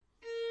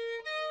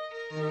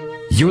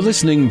You're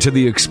listening to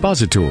the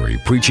expository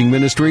preaching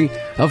ministry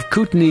of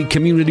Kootenai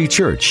Community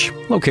Church,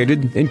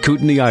 located in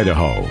Kootenai,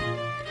 Idaho.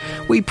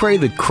 We pray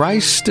that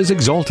Christ is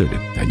exalted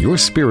and your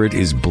spirit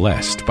is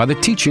blessed by the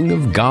teaching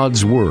of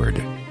God's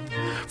Word.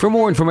 For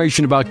more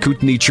information about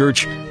Kootenai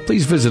Church,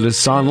 please visit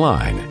us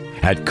online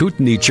at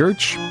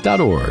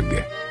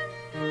kootenaichurch.org.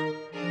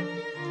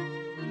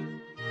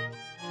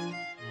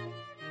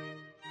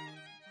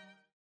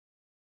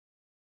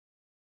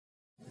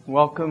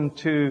 Welcome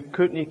to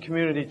Kootenai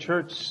Community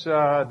Church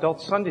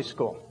Adult Sunday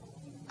School.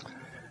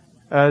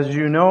 As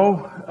you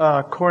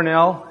know,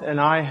 Cornell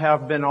and I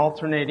have been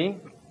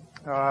alternating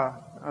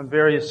on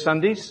various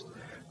Sundays.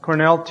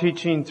 Cornell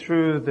teaching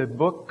through the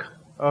book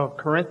of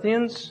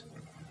Corinthians,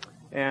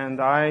 and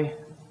I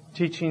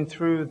teaching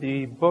through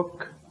the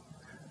book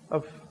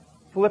of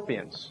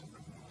Philippians.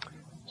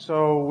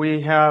 So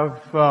we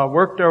have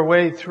worked our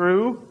way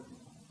through,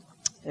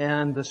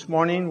 and this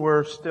morning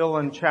we're still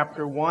in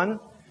chapter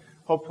 1.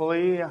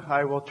 Hopefully,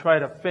 I will try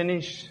to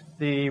finish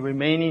the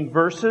remaining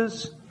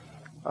verses,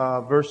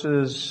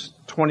 verses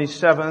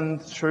 27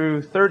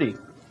 through 30.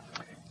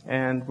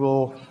 And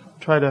we'll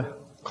try to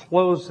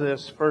close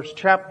this first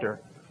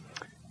chapter,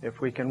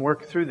 if we can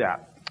work through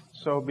that.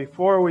 So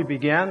before we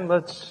begin,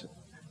 let's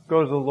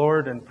go to the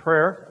Lord in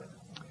prayer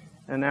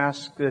and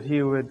ask that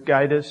He would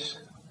guide us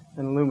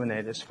and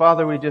illuminate us.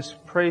 Father, we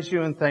just praise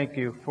You and thank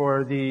You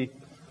for the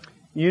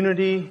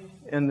unity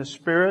in the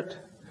Spirit.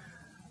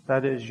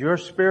 That is Your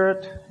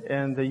Spirit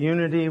and the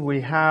unity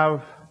we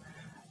have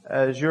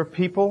as Your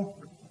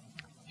people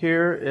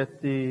here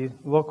at the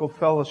local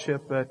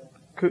fellowship at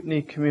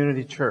Kootenai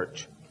Community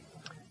Church.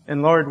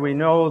 And Lord, we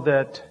know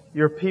that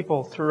Your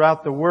people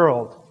throughout the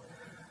world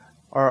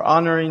are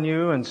honoring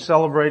You and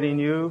celebrating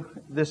You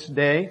this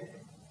day.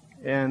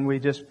 And we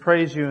just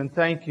praise You and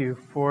thank You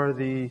for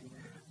the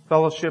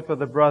fellowship of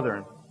the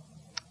brethren.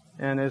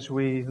 And as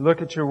we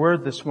look at Your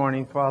Word this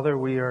morning, Father,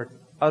 we are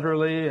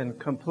utterly and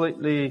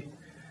completely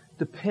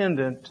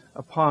dependent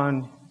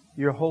upon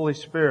Your Holy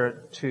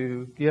Spirit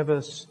to give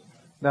us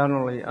not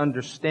only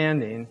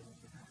understanding,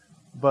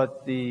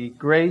 but the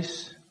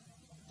grace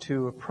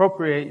to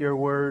appropriate Your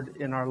Word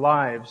in our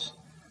lives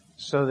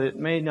so that it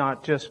may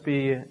not just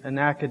be an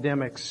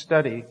academic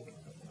study,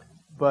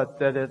 but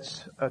that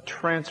it's a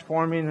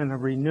transforming and a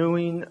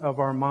renewing of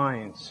our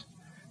minds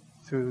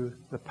through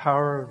the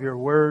power of Your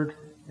Word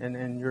and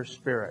in Your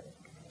Spirit.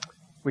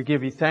 We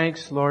give You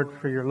thanks, Lord,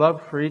 for Your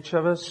love for each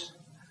of us,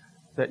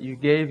 that You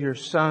gave Your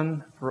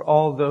Son for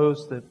all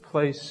those that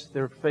place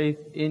their faith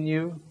in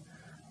You,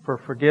 for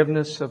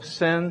forgiveness of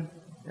sin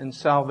and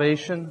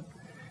salvation,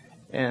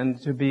 and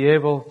to be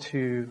able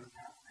to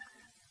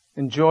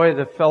enjoy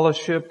the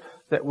fellowship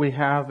that we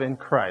have in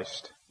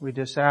Christ. We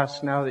just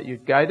ask now that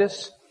You'd guide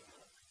us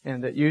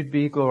and that You'd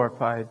be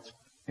glorified.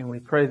 And we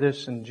pray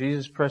this in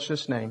Jesus'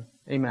 precious name.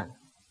 Amen.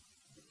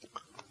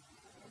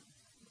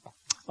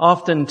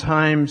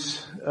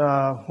 Oftentimes,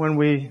 when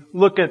we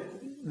look at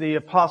the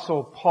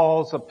Apostle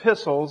Paul's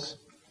epistles,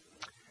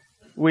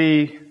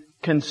 we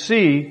can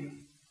see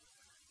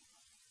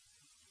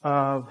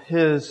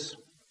his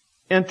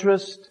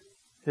interest,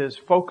 his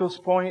focus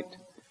point,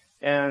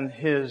 and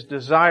his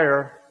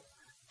desire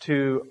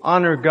to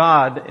honor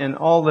God in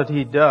all that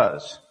he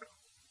does.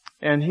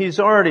 And he's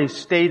already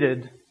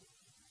stated,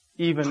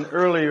 even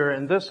earlier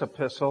in this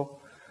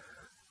epistle,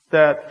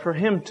 that for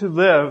him to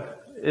live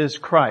is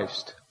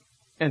Christ,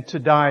 and to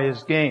die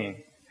is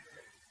gain.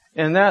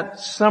 And that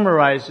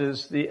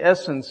summarizes the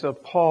essence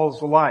of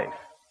Paul's life.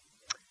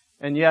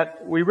 And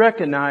yet we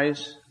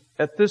recognize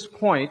at this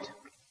point,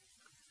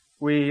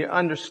 we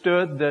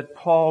understood that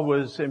Paul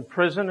was in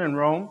prison in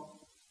Rome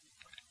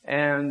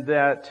and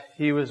that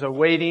he was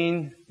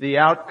awaiting the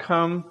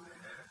outcome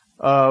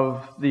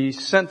of the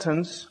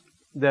sentence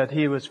that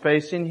he was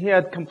facing. He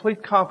had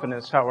complete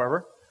confidence,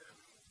 however,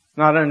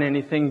 not on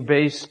anything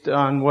based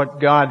on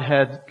what God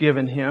had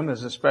given him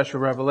as a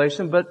special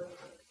revelation, but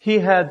he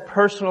had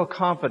personal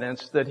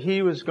confidence that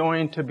he was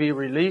going to be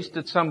released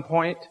at some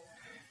point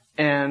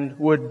and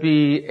would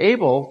be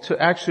able to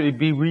actually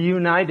be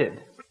reunited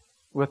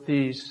with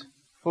these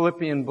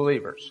Philippian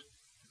believers.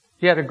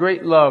 He had a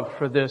great love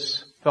for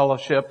this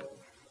fellowship,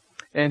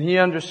 and he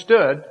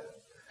understood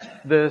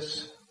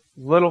this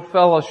little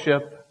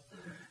fellowship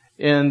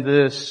in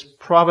this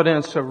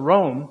province of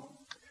Rome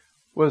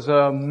was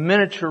a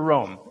miniature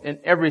Rome in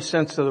every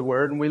sense of the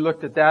word, and we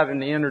looked at that in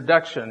the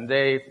introduction.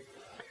 They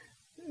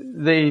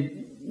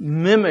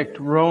mimicked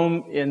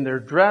Rome in their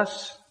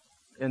dress,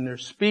 in their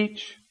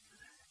speech,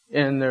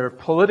 in their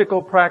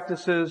political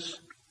practices,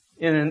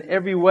 in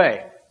every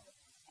way.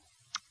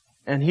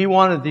 And he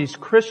wanted these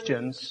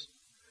Christians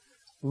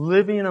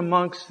living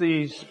amongst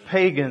these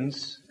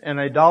pagans and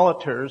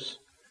idolaters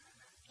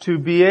to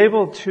be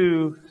able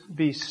to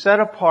be set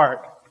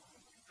apart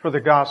for the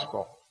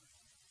gospel.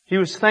 He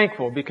was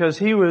thankful because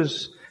he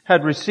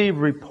had received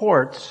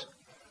reports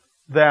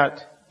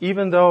that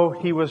even though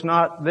he was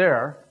not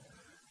there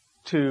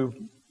to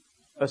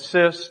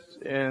assist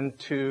and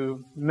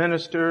to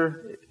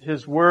minister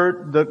His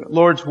word, the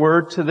Lord's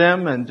word to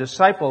them and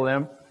disciple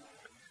them,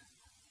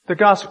 the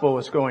gospel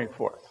was going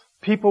forth.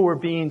 People were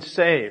being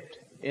saved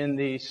in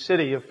the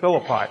city of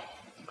Philippi.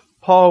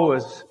 Paul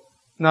was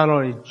not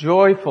only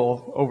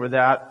joyful over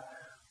that,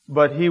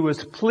 but he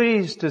was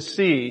pleased to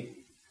see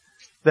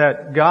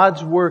that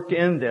God's work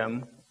in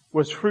them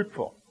was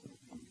fruitful.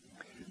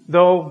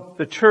 Though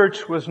the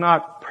church was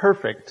not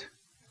perfect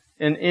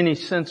in any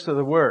sense of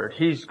the word,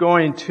 he's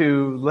going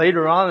to,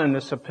 later on in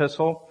this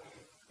epistle,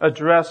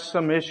 address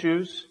some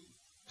issues,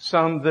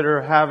 some that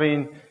are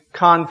having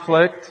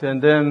conflict,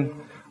 and then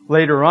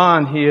later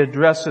on he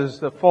addresses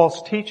the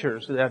false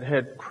teachers that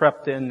had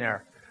crept in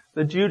there,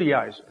 the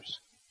Judaizers.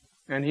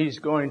 And he's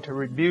going to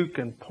rebuke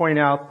and point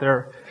out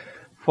their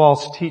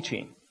false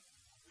teaching.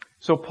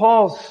 So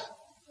Paul's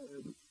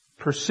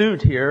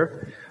pursuit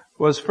here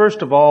was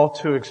first of all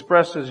to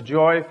express his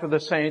joy for the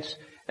saints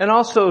and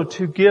also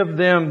to give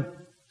them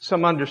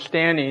some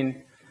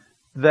understanding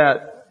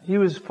that he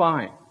was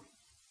fine.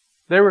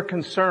 They were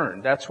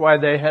concerned. That's why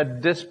they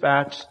had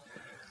dispatched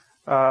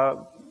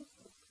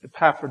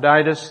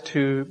Epaphroditus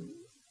to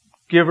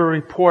give a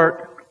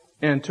report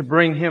and to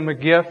bring him a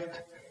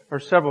gift or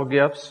several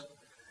gifts,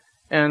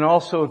 and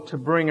also to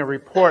bring a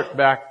report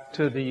back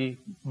to the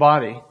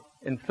body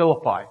in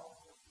Philippi.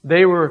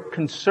 They were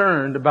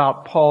concerned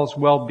about Paul's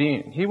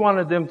well-being. He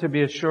wanted them to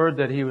be assured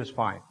that he was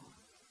fine.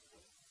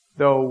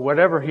 Though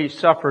whatever he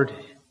suffered,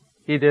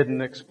 he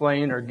didn't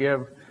explain or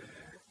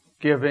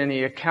give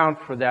any account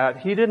for that.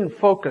 He didn't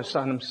focus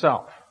on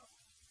himself.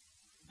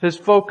 His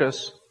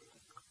focus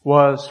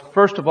was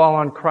first of all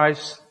on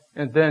Christ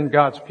and then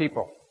God's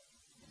people.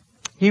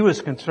 He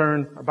was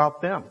concerned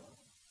about them.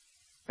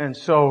 And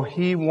so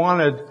he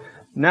wanted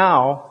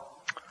now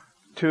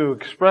to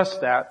express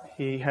that.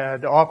 He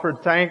had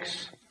offered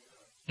thanks,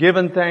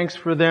 given thanks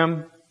for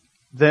them.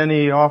 Then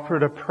he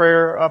offered a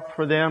prayer up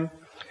for them.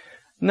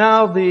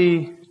 Now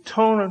the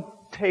tone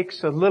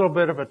takes a little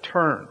bit of a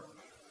turn.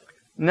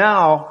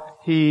 Now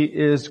he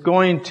is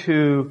going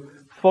to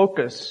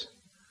focus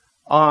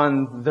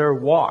on their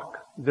walk,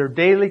 their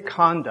daily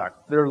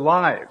conduct, their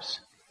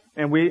lives.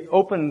 And we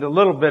opened a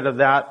little bit of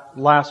that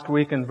last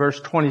week in verse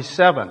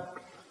 27.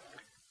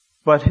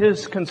 But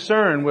his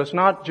concern was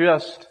not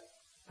just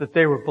that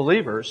they were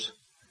believers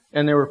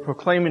and they were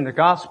proclaiming the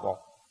gospel,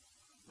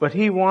 but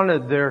he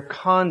wanted their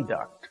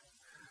conduct.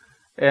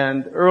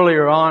 And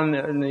earlier on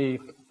in the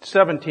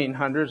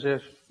 1700s,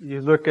 if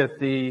you look at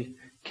the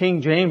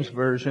King James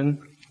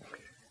Version,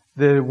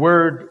 the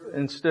word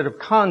instead of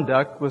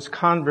conduct was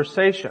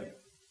conversation.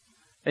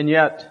 And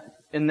yet,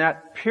 in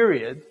that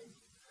period,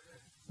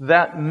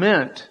 that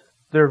meant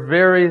their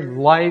very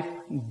life,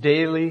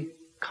 daily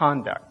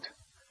conduct.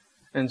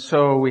 And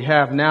so we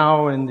have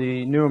now in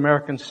the New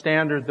American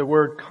Standard the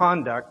word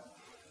conduct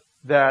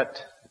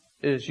that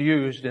is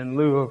used in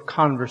lieu of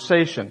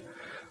conversation.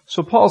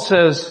 So Paul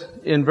says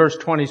in verse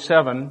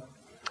 27,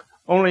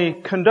 "Only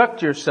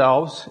conduct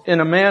yourselves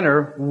in a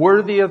manner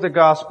worthy of the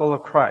gospel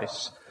of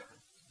Christ,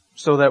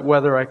 so that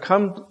whether I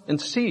come and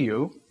see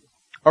you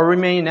or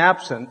remain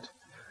absent,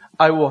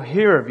 I will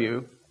hear of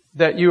you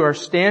that you are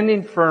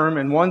standing firm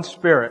in one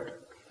spirit,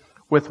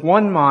 with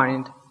one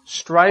mind,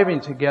 striving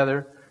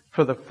together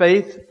for the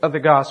faith of the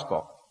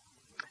gospel,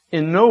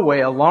 in no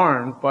way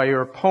alarmed by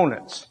your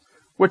opponents,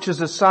 which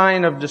is a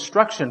sign of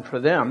destruction for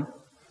them,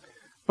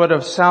 but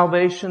of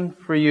salvation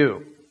for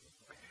you,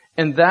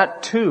 and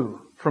that too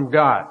from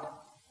God.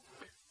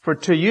 For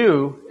to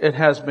you it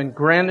has been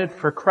granted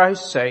for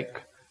Christ's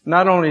sake,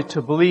 not only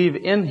to believe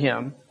in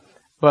him,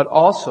 but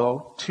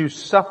also to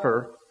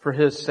suffer for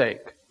his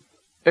sake,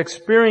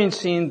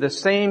 experiencing the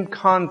same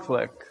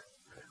conflict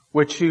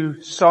which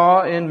you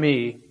saw in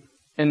me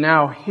and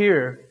now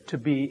hear to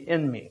be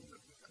in me."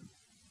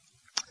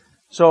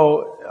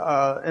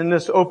 So, in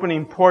this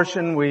opening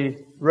portion,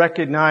 we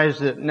recognize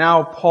that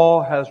now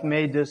Paul has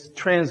made this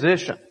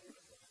transition.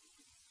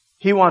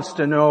 He wants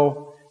to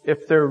know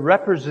if they're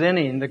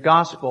representing the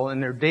gospel in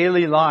their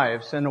daily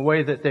lives in a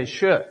way that they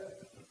should.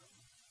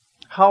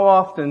 How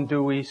often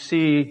do we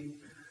see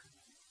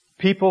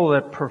people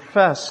that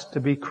profess to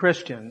be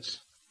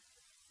Christians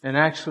and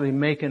actually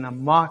making a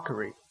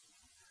mockery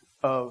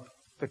of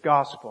the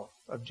gospel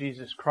of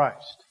Jesus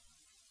Christ?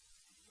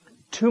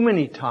 Too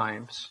many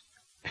times,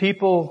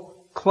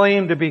 people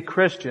claim to be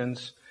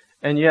Christians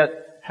and yet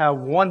have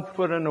one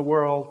foot in the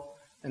world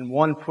and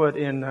one foot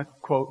in the,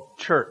 quote,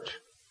 church.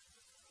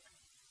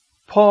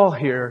 Paul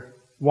here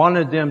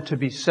wanted them to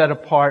be set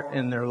apart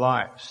in their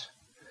lives.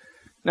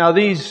 Now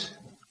these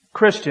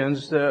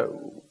Christians that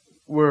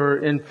were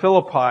in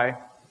Philippi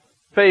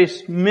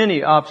faced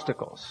many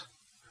obstacles.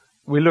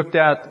 We looked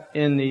at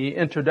in the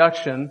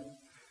introduction,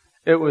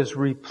 it was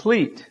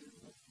replete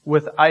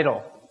with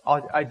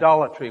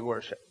idolatry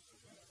worship.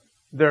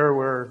 There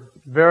were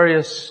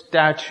various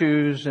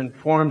statues and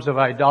forms of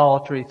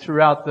idolatry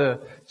throughout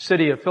the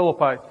city of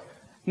Philippi,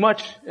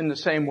 much in the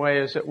same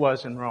way as it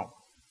was in Rome.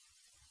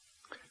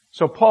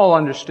 So Paul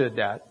understood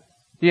that.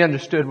 He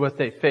understood what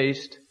they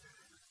faced.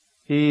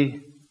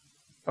 He,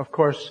 of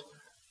course,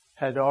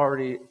 had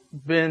already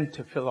been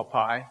to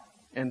Philippi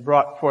and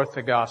brought forth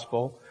the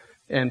gospel.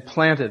 and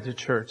planted the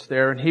church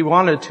there. And he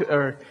wanted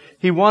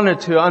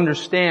to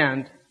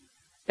understand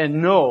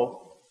and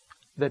know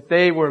that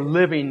they were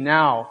living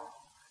now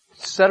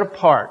set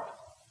apart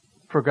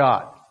for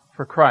God,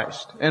 for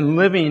Christ, and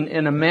living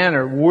in a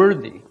manner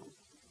worthy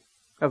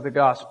of the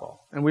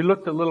gospel. And we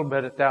looked a little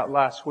bit at that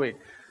last week.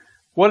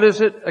 What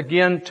is it,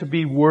 again, to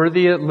be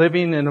worthy of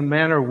living in a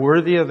manner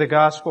worthy of the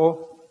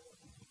gospel?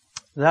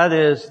 That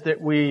is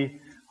that we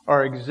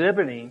are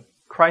exhibiting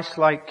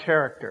Christ-like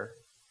character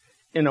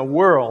in a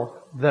world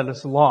that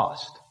is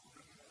lost.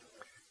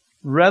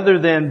 Rather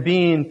than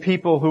being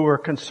people who are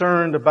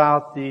concerned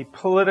about the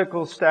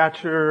political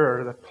stature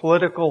or the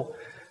political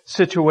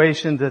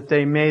situation that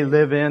they may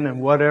live in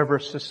and whatever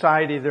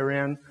society they're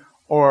in,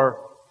 or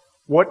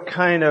what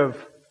kind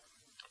of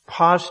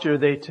posture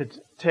they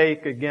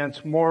take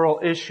against moral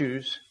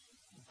issues,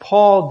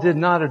 Paul did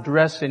not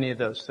address any of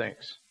those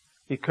things.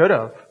 He could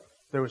have.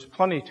 There was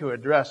plenty to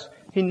address.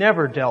 He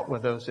never dealt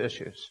with those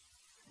issues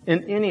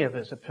in any of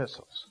his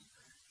epistles.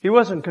 He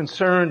wasn't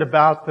concerned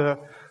about the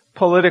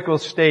political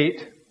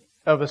state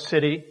of a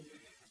city.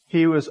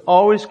 He was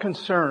always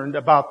concerned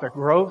about the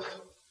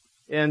growth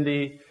and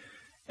the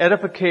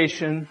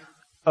edification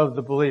of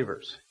the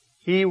believers.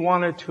 He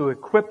wanted to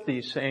equip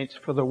these saints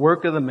for the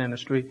work of the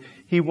ministry.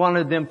 He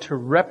wanted them to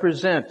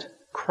represent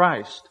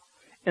Christ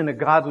in a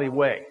godly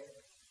way,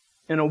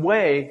 in a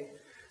way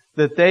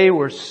that they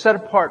were set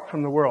apart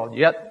from the world,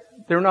 yet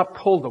they're not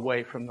pulled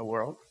away from the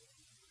world.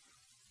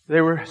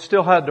 They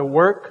still had to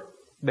work,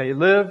 they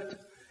lived,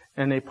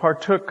 and they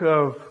partook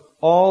of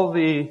all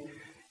the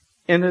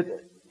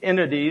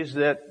entities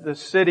that the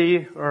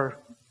city or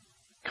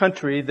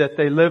country that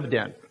they lived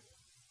in.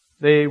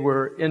 They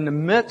were in the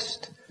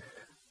midst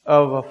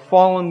of a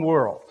fallen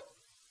world,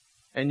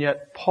 and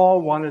yet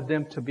Paul wanted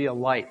them to be a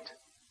light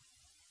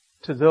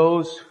to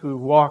those who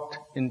walked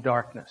in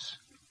darkness.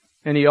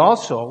 And he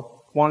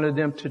also wanted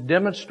them to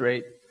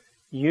demonstrate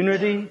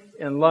unity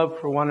and love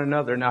for one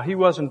another. Now, he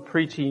wasn't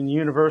preaching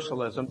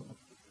universalism.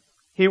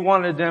 He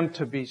wanted them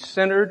to be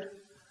centered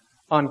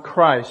on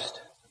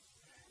Christ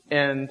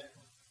and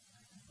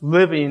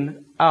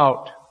living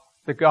out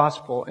the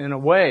gospel in a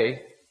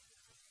way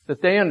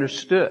that they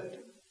understood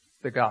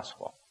the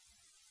gospel.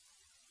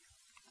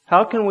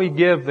 How can we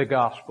give the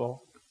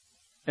gospel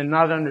and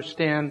not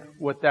understand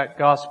what that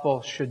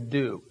gospel should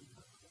do?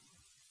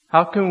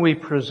 How can we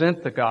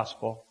present the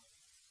gospel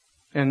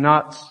and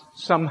not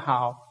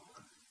somehow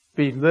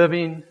be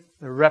living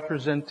the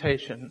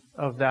representation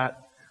of that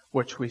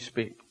which we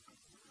speak?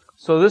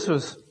 So this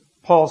was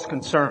Paul's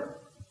concern.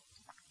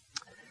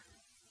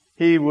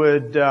 He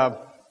would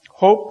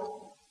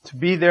hope to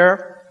be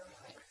there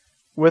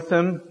with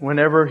them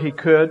whenever he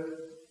could.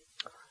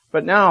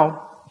 But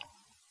now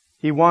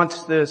he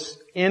wants this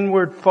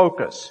inward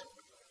focus.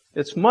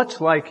 It's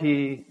much like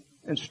he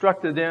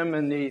instructed them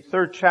in the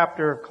 3rd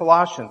chapter of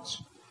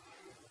Colossians,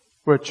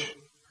 which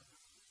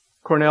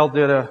Cornell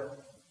did an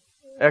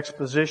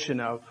exposition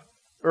of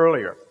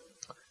earlier.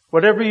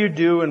 Whatever you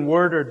do in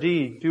word or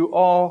deed, do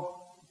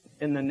all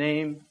in the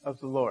name of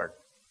the Lord.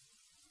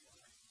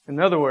 In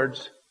other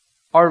words,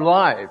 our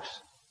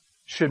lives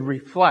should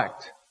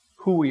reflect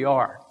who we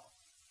are.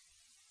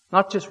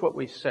 Not just what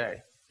we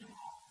say,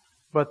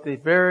 but the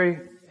very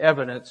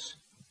evidence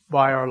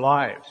by our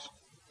lives.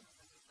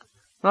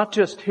 Not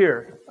just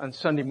here on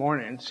Sunday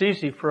morning. It's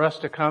easy for us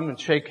to come and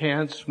shake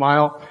hands,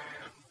 smile,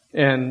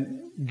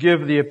 and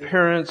give the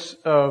appearance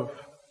of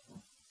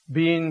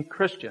being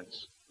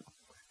Christians.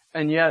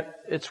 And yet,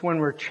 it's when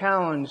we're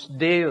challenged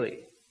daily,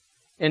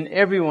 and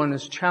everyone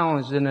is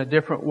challenged in a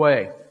different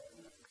way,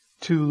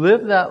 to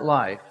live that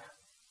life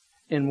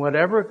in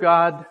whatever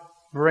God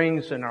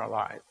brings in our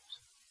lives,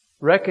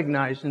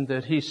 recognizing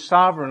that He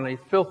sovereignly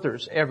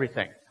filters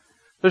everything.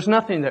 There's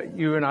nothing that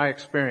you and I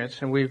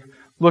experience, and we've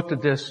looked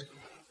at this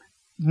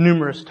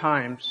numerous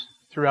times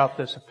throughout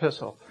this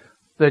epistle,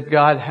 that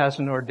God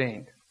hasn't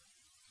ordained.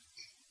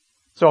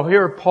 So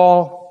here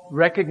Paul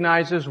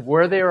recognizes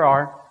where they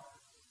are,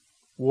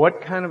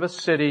 what kind of a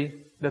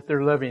city that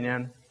they're living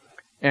in,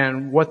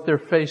 and what they're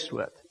faced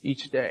with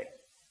each day.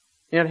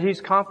 And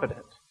he's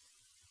confident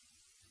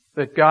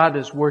that God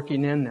is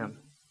working in them,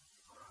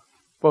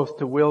 both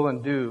to will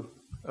and do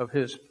of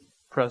His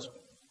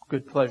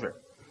good pleasure.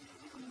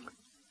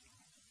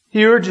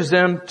 He urges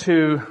them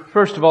to,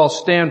 first of all,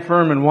 stand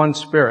firm in one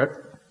spirit.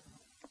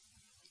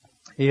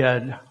 He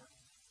had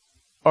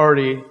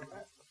already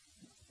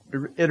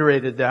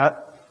iterated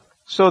that.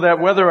 So that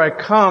whether I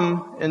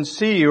come and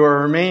see you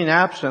or remain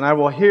absent, I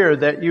will hear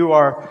that you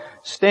are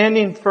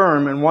standing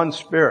firm in one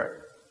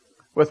spirit,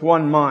 with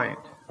one mind,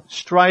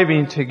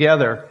 striving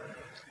together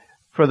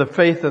for the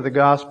faith of the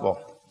gospel.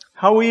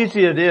 How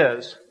easy it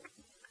is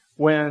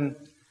when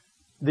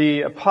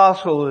the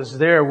apostle is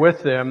there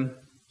with them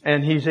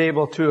and he's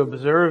able to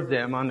observe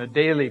them on a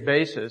daily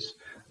basis.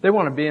 They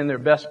want to be in their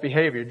best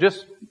behavior,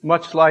 just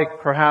much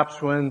like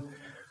perhaps when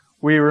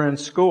we were in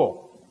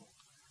school.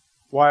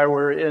 While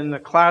we're in the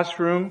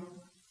classroom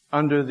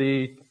under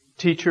the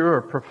teacher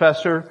or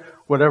professor,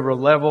 whatever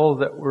level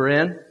that we're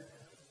in,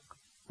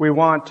 we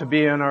want to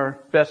be in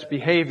our best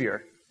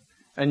behavior.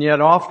 And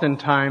yet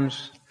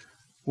oftentimes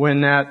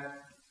when that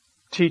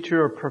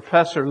teacher or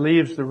professor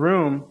leaves the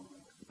room,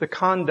 the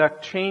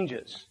conduct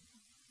changes.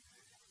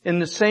 In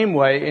the same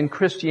way, in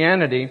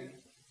Christianity,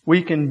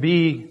 we can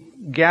be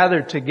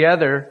gathered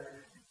together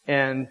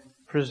and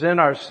present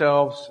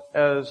ourselves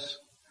as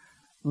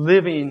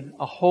living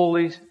a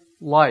holy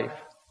life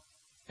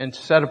and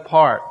set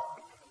apart.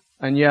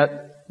 And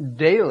yet,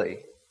 daily,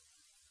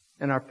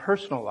 in our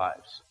personal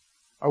lives,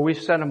 are we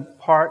set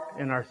apart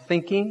in our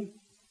thinking,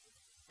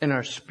 in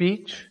our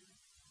speech,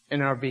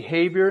 in our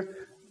behavior?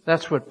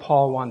 That's what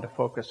Paul wanted to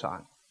focus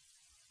on.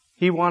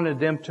 He wanted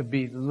them to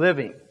be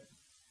living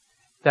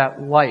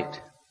that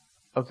light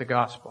of the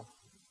gospel.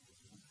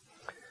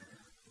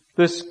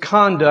 This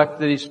conduct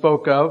that he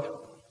spoke of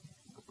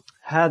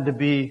had to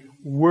be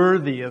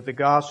worthy of the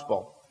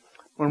gospel.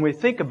 When we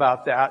think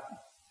about that,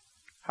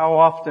 how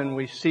often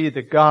we see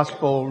the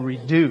gospel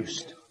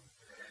reduced.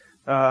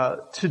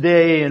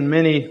 Today in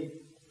many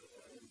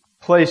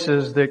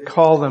places that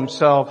call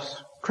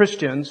themselves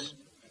Christians,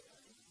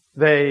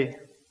 they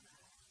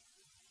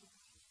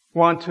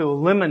want to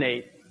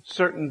eliminate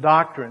certain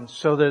doctrines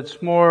so that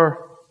it's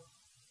more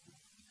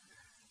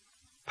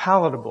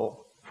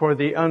palatable for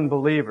the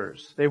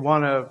unbelievers. They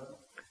want to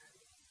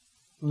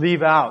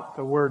leave out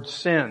the word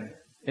sin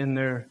in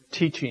their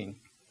teaching,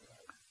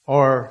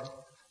 or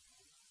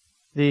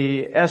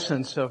the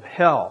essence of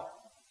hell,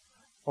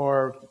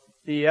 or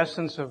the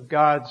essence of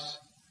God's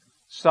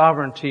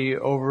sovereignty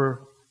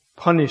over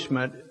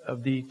punishment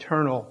of the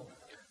eternal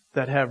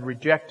that have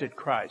rejected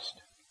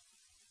Christ,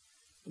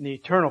 and the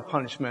eternal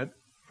punishment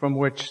from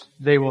which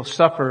they will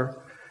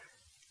suffer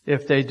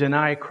if they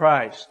deny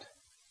Christ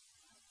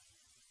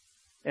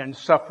and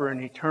suffer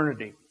in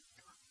eternity.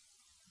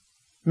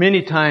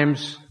 Many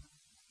times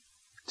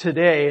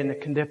today in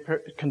the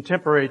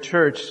contemporary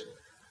church,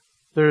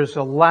 there's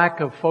a lack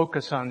of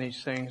focus on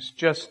these things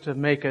just to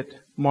make it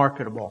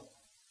marketable.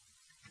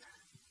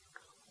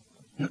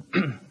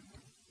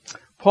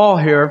 Paul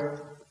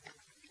here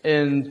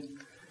in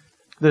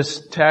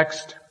this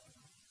text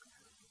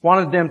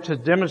wanted them to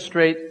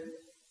demonstrate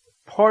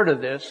part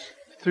of this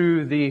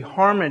through the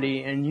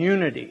harmony and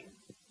unity.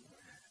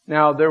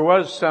 Now, there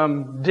was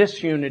some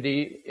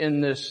disunity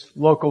in this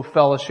local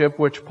fellowship,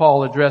 which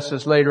Paul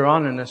addresses later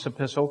on in this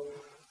epistle,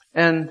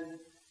 and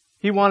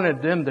he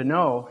wanted them to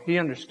know, he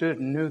understood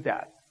and knew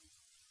that.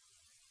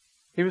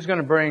 He was going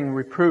to bring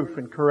reproof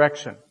and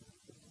correction,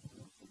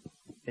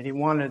 and he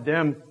wanted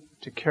them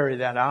to carry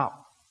that out.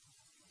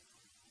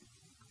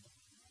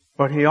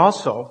 But he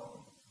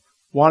also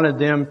wanted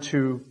them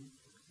to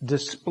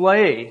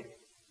display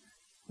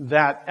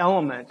that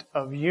element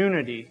of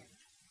unity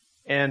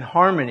and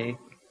harmony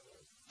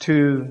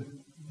to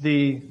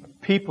the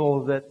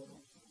people that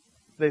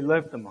they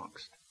lived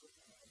amongst.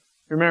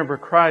 Remember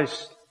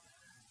Christ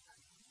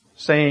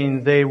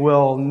saying, they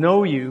will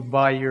know you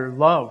by your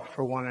love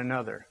for one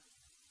another.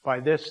 By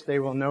this they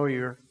will know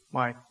you're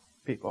my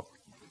people.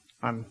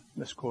 I'm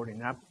misquoting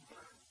that.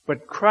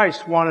 But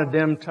Christ wanted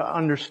them to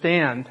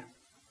understand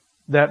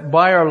that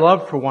by our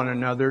love for one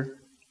another,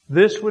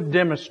 this would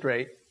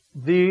demonstrate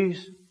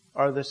these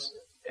are the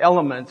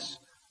elements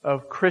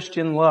of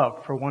Christian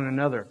love for one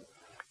another.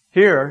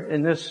 Here,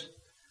 in this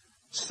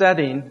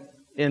setting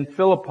in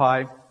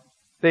Philippi,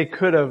 they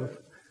could have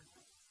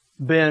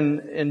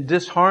been in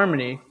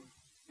disharmony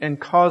and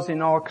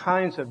causing all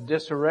kinds of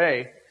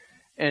disarray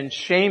and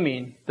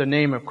shaming the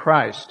name of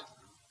Christ.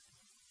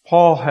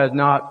 Paul had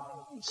not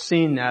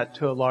seen that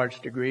to a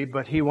large degree,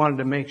 but he wanted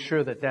to make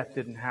sure that that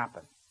didn't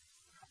happen.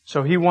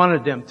 So he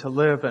wanted them to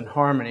live in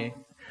harmony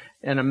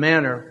in a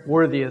manner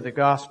worthy of the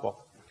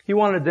gospel. He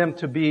wanted them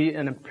to be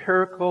an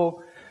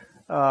empirical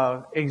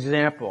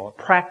example, a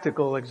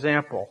practical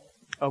example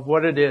of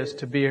what it is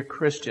to be a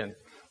Christian.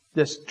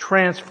 This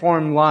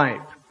transformed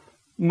life,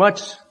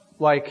 much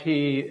like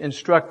he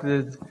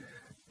instructed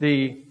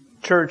the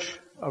church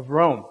of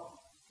Rome,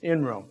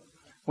 in Rome,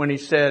 when he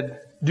said,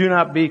 do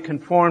not be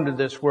conformed to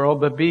this world,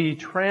 but be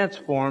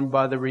transformed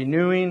by the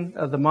renewing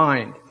of the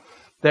mind,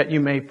 that you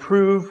may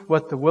prove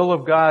what the will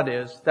of God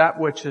is, that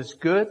which is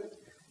good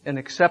and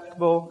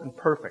acceptable and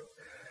perfect.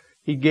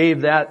 He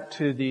gave that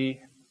to the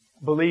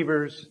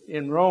believers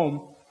in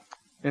Rome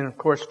in, of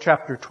course,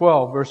 chapter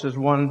 12, verses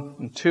 1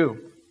 and 2.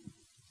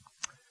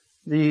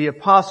 The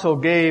apostle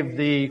gave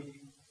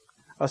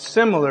a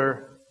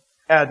similar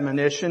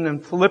admonition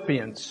in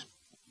Philippians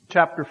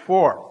chapter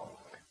 4,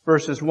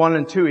 verses 1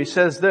 and 2. He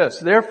says this,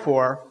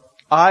 therefore,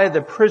 I,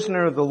 the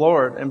prisoner of the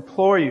Lord,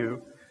 implore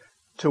you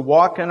to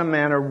walk in a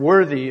manner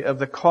worthy of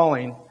the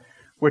calling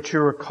which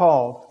you are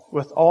called,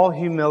 with all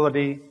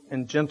humility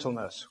and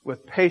gentleness,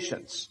 with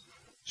patience,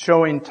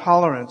 showing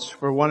tolerance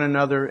for one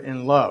another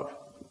in love.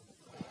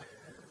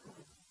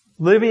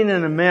 Living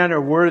in a manner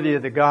worthy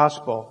of the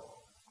gospel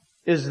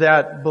is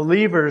that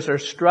believers are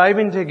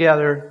striving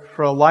together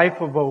for a life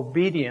of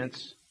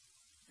obedience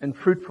and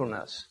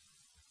fruitfulness.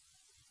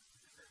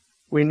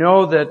 We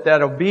know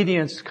that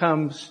obedience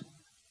comes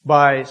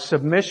by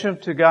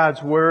submission to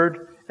God's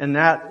word And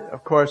that,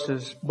 of course,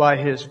 is by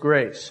His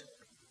grace.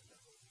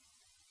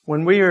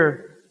 When we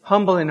are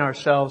humbling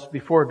ourselves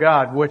before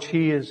God, which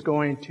He is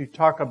going to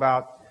talk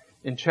about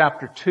in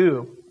chapter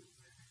 2,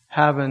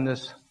 having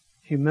this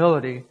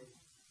humility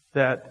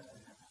that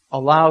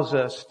allows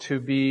us to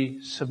be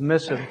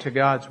submissive to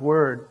God's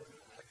Word,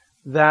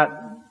 that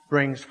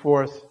brings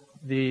forth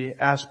the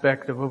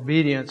aspect of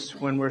obedience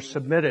when we're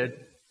submitted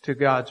to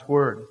God's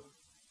Word.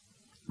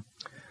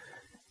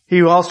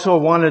 He also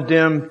wanted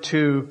them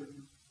to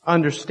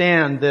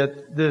understand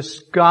that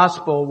this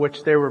gospel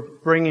which they were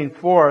bringing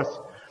forth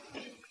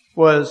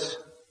was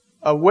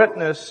a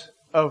witness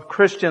of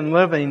Christian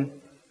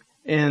living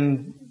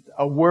in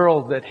a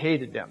world that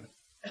hated them.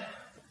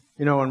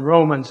 You know, in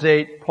Romans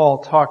 8,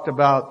 Paul talked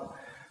about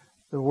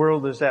the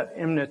world is at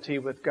enmity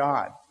with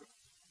God.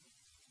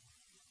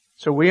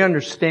 So we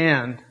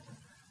understand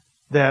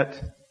that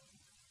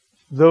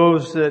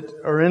those that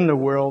are in the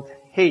world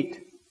hate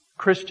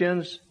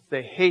Christians,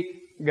 they hate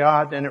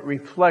God, and it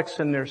reflects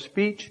in their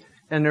speech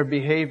and their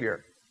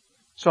behavior.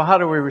 So how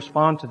do we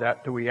respond to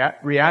that? Do we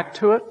react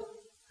to it?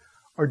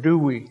 Or do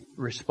we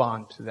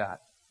respond to that?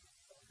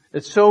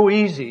 It's so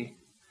easy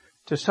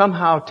to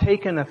somehow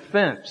take an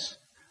offense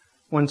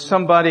when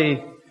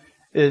somebody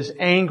is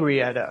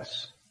angry at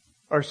us,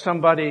 or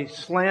somebody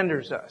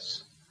slanders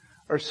us,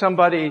 or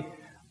somebody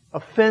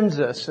offends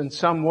us in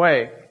some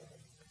way,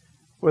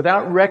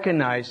 without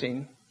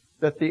recognizing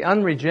that the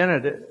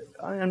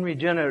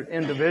unregenerate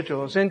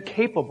individual is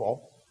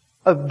incapable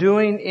of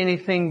doing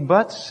anything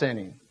but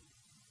sinning.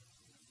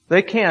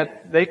 They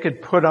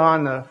could put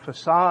on a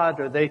facade,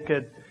 or they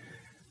could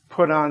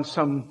put on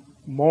some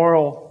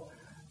moral,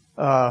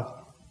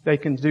 they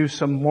can do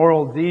some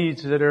moral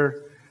deeds that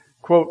are,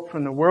 quote,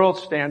 from the world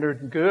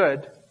standard,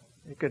 good.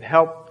 It could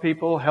help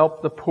people,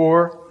 help the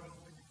poor,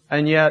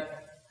 and yet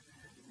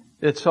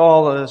it's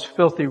all as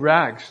filthy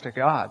rags to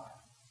God.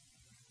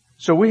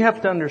 So we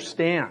have to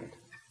understand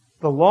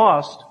the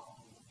lost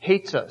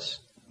hates us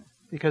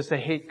because they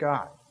hate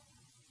God.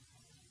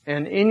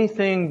 And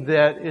anything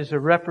that is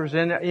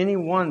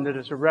anyone that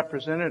is a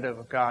representative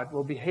of God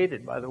will be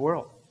hated by the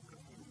world.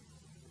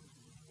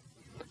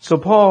 So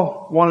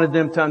Paul wanted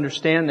them to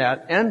understand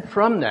that, and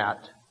from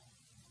that,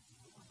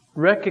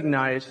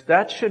 recognize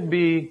that should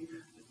be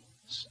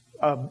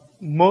a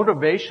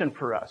motivation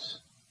for us.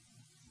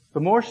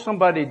 The more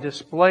somebody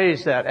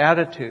displays that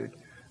attitude,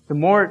 the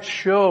more it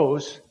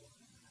shows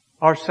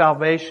our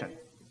salvation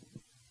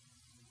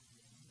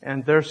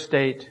and their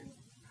state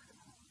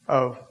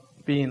of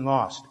being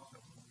lost.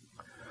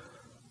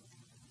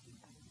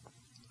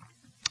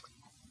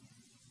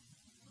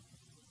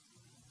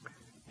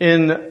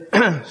 The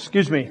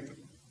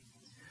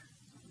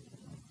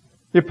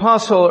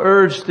apostle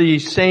urged the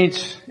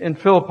saints in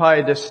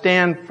Philippi to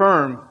stand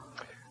firm.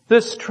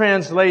 This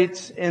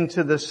translates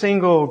into the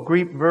single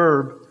Greek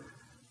verb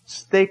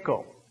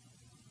steko,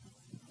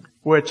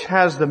 which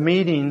has the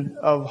meaning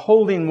of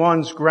holding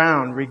one's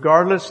ground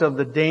regardless of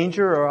the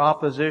danger or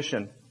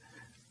opposition,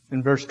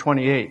 in verse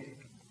 28.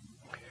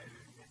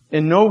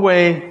 In no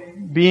way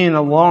being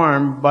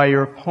alarmed by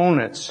your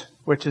opponents,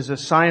 which is a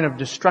sign of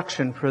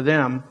destruction for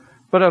them,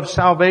 but of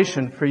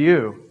salvation for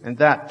you, and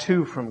that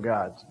too from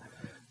God.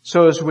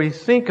 So as we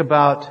think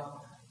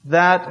about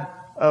that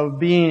of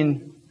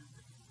being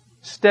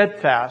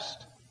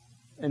steadfast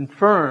and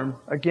firm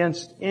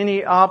against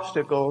any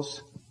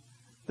obstacles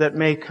that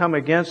may come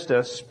against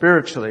us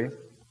spiritually,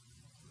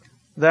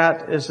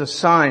 that is a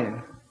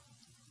sign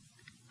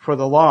for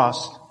the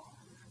lost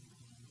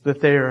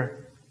that they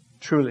are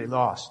truly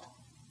lost.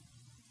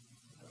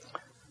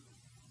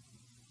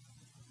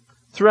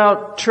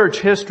 Throughout church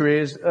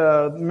history,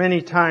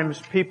 many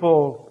times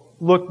people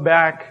look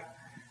back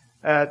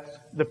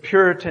at the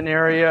Puritan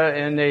area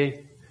and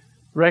they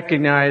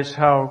recognize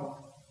how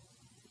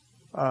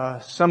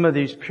some of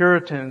these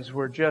Puritans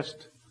were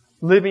just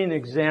living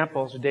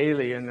examples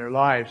daily in their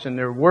lives, in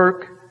their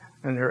work,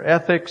 and their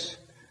ethics,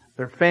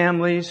 their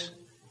families,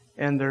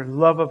 and their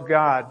love of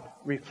God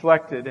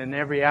reflected in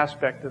every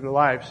aspect of their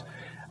lives.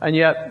 And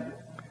yet,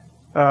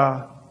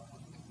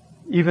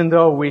 even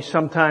though we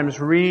sometimes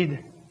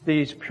read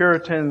these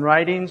Puritan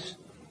writings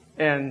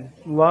and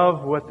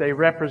love what they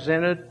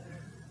represented,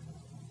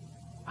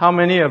 how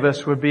many of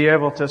us would be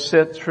able to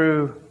sit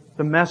through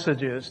the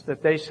messages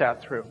that they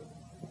sat through?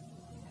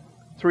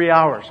 3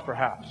 hours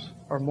perhaps,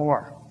 or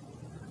more,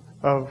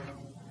 of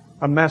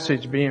a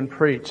message being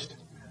preached,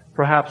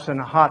 perhaps in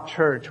a hot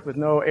church with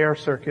no air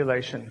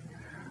circulation.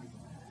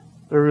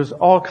 There was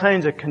all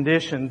kinds of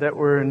conditions that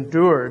were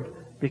endured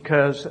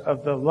because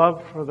of the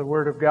love for the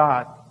Word of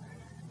God.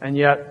 And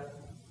yet,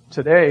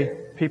 today,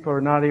 people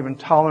are not even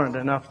tolerant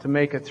enough to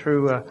make it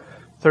through a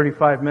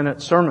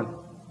 35-minute sermon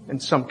in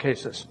some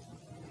cases.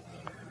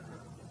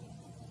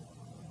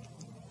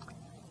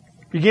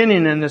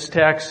 Beginning in this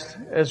text,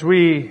 as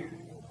we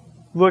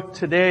look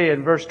today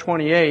in verse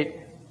 28,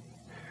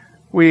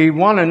 we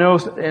want to know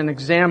and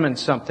examine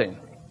something.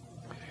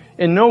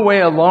 In no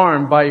way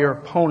alarmed by your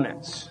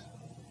opponents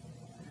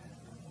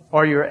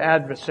or your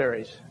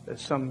adversaries,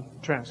 as some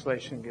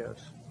translation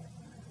gives.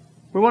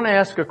 we want to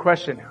ask a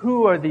question.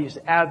 Who are these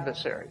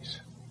adversaries?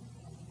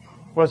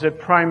 Was it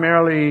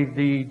primarily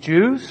the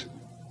Jews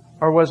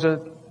or was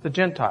it the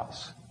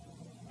Gentiles?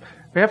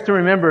 We have to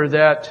remember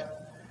that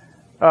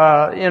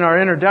in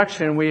our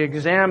introduction we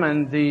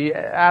examined the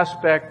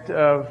aspect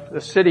of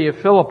the city of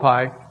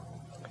Philippi,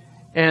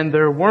 and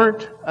there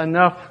weren't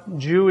enough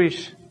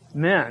Jewish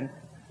men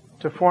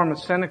to form a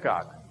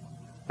synagogue.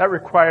 That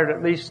required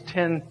at least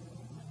 10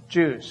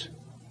 Jews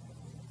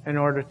in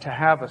order to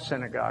have a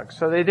synagogue.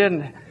 So they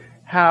didn't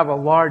have a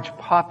large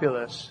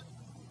populace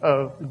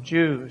of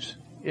Jews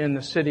in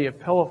the city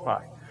of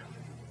Philippi.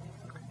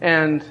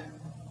 And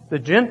the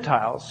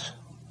Gentiles,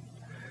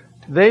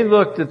 they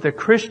looked at the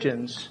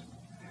Christians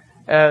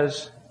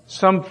as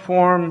some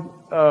form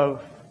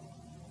of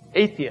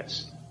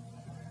atheists,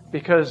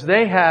 because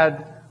they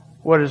had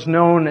what is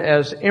known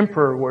as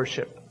emperor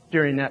worship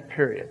during that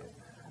period.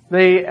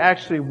 They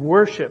actually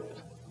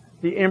worshiped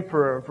the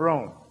emperor of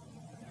Rome.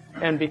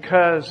 And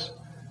because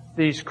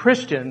these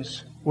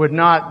Christians would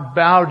not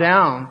bow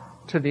down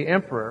to the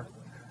emperor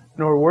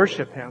nor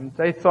worship him,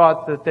 they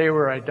thought that they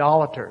were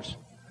idolaters.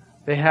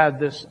 They had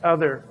this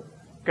other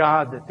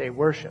god that they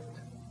worshiped.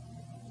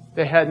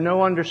 They had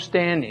no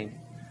understanding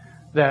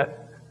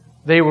that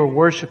they were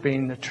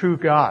worshiping the true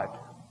God,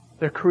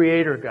 the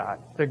Creator God,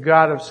 the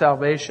God of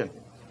salvation.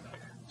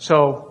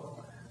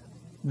 So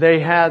they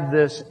had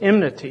this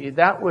enmity.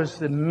 That was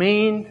the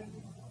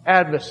main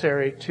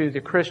adversary to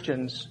the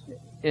Christians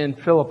in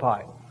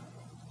Philippi.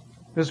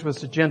 This was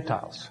the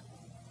Gentiles.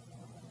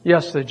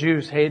 Yes, the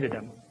Jews hated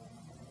him,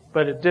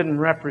 but it didn't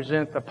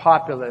represent the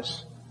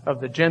populace of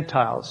the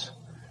Gentiles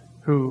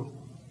who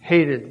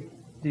hated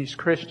these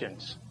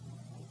Christians.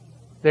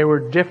 They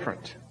were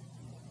different.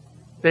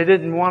 They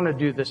didn't want to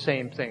do the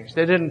same things.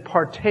 They didn't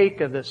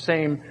partake of the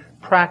same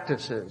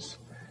practices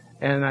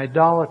and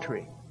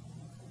idolatry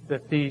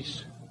that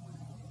these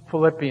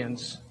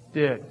Philippians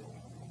did.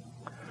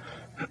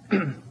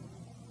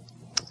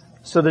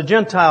 So the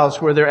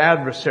Gentiles were their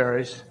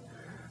adversaries,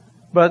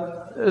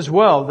 but as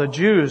well the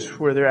Jews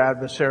were their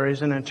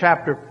adversaries. And in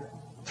chapter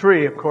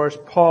 3, of course,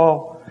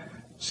 Paul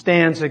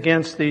stands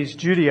against these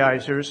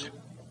Judaizers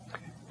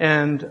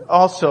and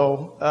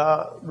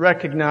also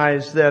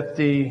recognized that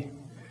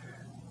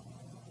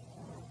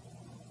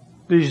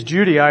these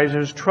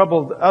Judaizers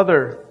troubled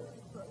other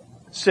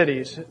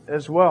cities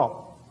as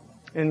well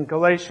in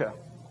Galatia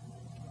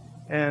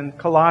and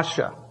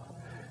Colossia.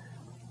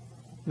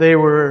 They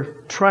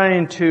were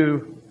trying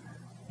to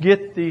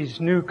get these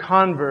new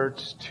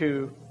converts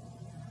to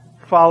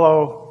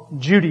follow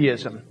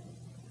Judaism.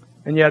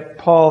 And yet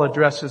Paul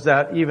addresses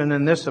that even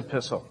in this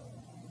epistle.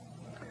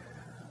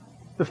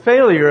 The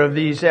failure of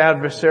these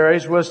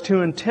adversaries was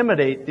to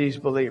intimidate these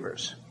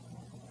believers.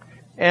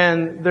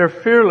 And their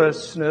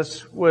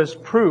fearlessness was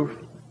proof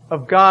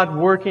of God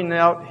working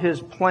out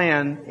His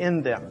plan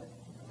in them.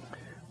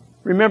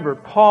 Remember,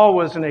 Paul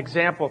was an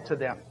example to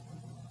them.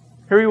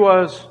 Here he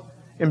was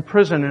in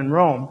prison in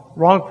Rome,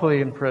 wrongfully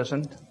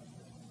imprisoned,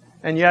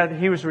 and yet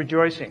he was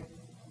rejoicing.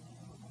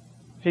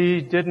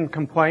 He didn't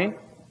complain.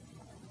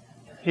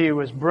 He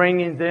was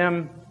bringing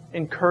them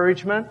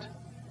encouragement.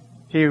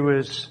 He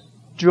was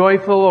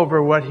joyful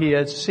over what he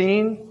had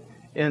seen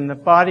in the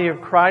body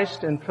of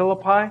Christ in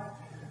Philippi.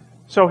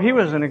 So he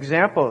was an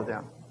example of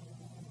them.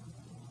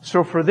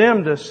 So for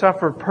them to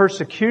suffer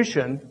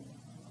persecution,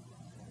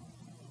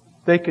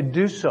 they could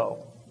do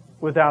so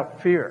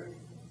without fear,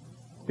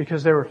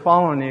 because they were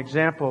following the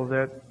example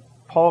that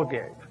Paul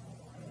gave.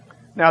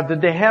 Now,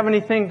 did they have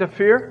anything to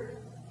fear?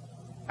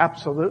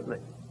 Absolutely.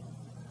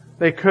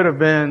 They could have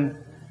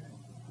been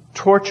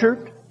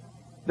tortured,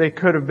 they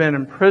could have been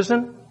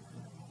imprisoned,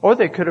 or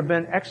they could have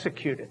been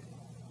executed.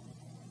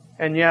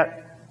 And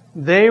yet,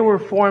 they were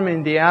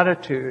forming the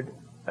attitude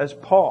as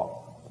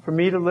Paul. For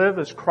me to live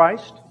is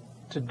Christ,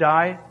 to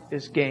die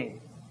is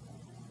gain.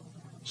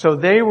 So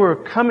they were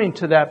coming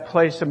to that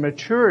place of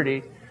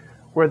maturity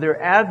where their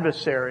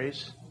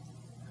adversaries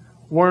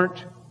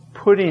weren't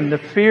putting the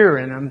fear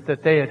in them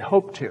that they had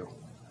hoped to.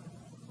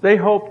 They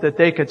hoped that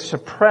they could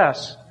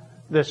suppress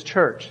this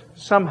church,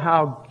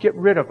 somehow get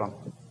rid of them,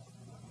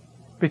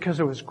 because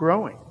it was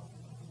growing.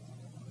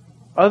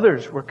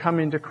 Others were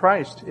coming to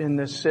Christ in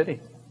this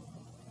city.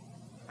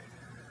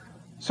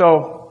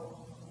 So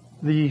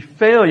the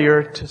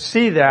failure to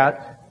see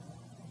that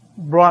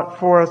brought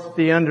forth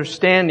the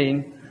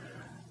understanding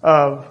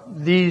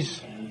of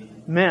these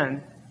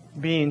men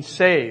being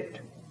saved.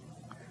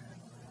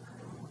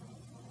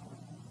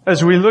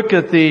 As we look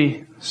at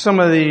some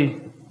of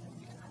the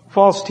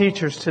false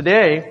teachers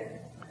today,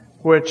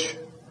 which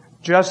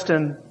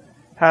Justin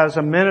has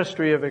a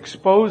ministry of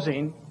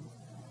exposing,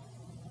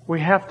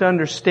 we have to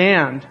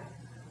understand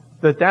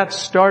that that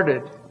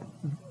started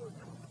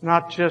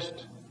not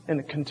just in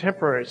the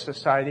contemporary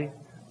society,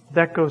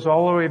 that goes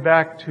all the way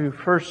back to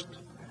first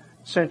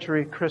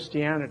century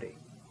Christianity.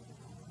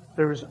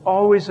 There was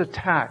always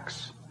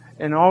attacks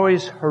and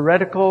always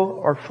heretical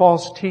or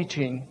false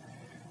teaching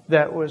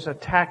that was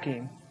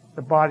attacking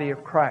the body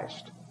of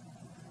Christ.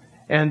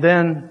 And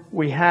then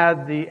we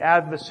had the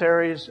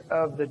adversaries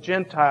of the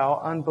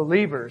Gentile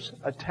unbelievers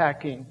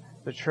attacking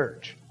the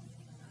church.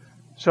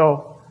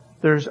 So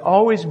there's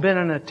always been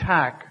an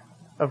attack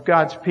of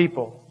God's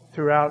people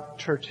throughout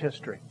church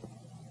history.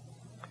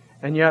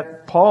 And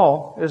yet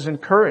Paul is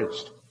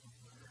encouraged.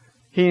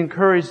 He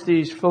encouraged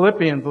these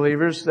Philippian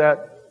believers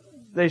that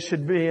they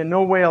should be in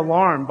no way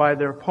alarmed by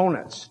their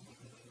opponents.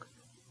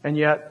 And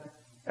yet,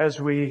 as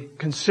we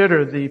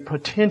consider the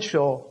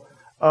potential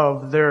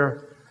of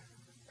their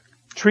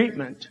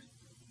treatment,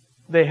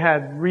 they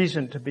had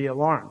reason to be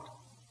alarmed.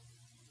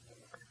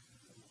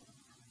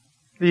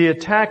 The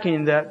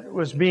attacking that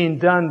was being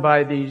done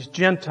by these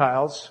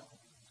Gentiles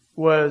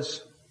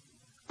was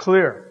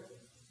clear.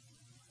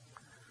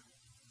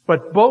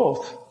 But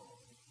both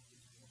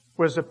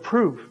was a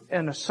proof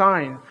and a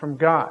sign from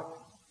God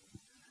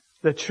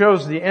that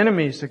shows the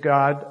enemies of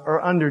God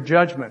are under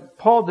judgment.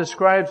 Paul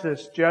describes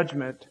this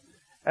judgment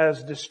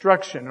as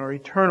destruction or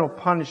eternal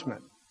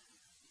punishment,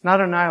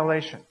 not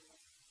annihilation.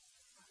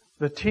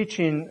 The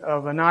teaching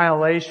of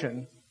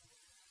annihilation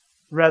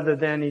rather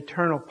than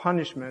eternal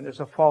punishment is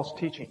a false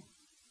teaching.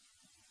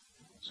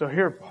 So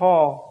here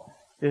Paul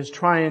is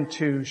trying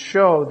to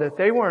show that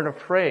they weren't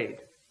afraid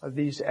of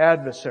these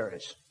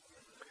adversaries.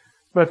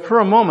 But for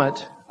a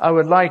moment, I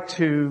would like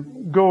to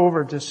go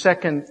over to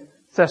 2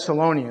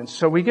 Thessalonians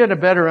so we get a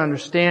better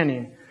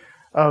understanding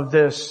of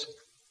this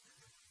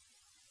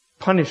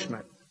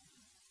punishment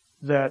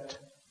that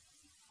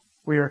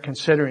we are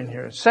considering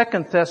here.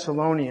 2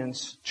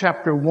 Thessalonians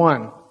chapter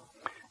 1,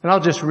 and I'll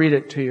just read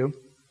it to you,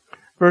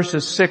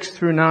 verses 6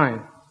 through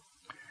 9.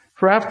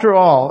 For after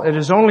all, it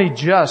is only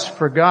just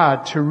for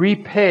God to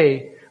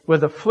repay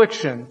with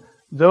affliction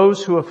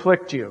those who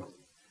afflict you,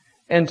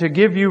 and to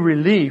give you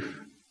relief,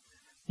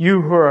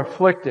 you who are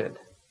afflicted,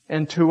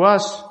 and to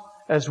us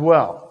as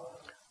well,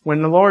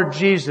 when the Lord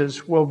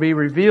Jesus will be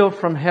revealed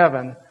from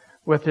heaven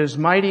with his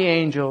mighty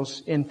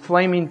angels in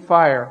flaming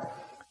fire,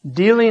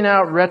 dealing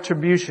out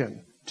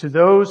retribution to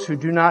those who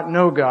do not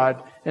know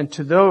God and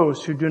to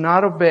those who do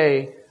not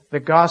obey the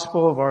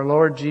gospel of our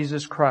Lord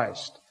Jesus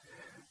Christ.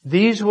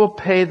 These will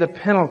pay the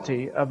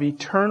penalty of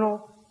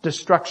eternal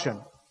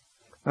destruction.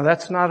 Now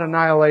that's not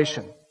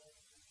annihilation.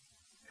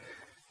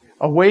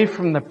 Away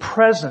from the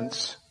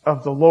presence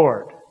of the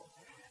Lord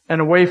and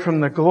away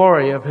from the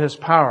glory of his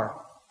power,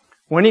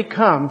 when he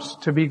comes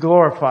to be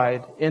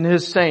glorified in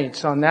his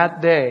saints on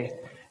that day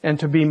and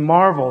to be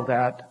marveled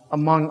at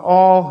among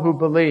all who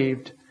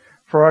believed,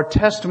 for our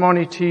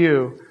testimony to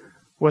you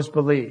was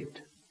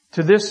believed.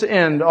 To this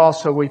end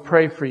also we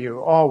pray for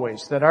you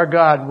always, that our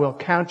God will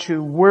count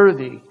you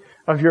worthy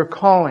of your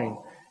calling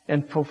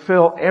and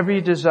fulfill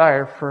every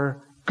desire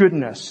for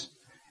goodness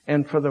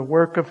and for the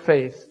work of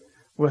faith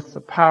with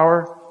the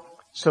power,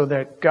 so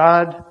that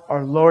God,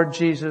 our Lord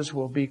Jesus,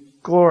 will be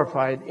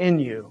glorified in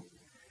you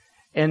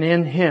and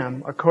in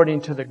him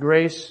according to the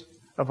grace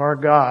of our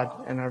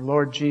God and our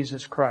Lord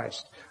Jesus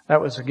Christ.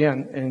 That was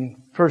again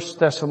in 1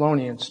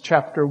 Thessalonians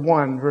chapter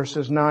 1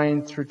 verses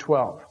 9 through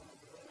 12.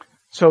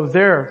 So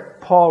there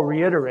Paul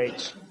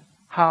reiterates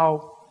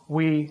how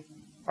we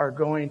are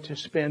going to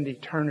spend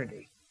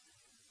eternity.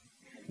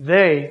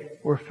 They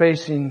were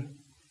facing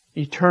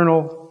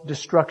eternal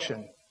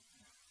destruction.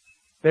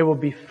 They will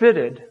be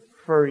fitted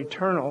for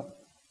eternal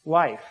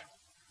life,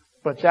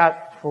 but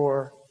that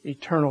for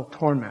eternal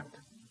torment.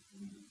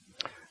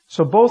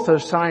 So both are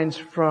signs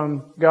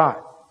from God.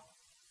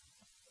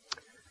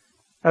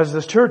 As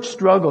the church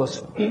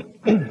struggles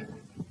the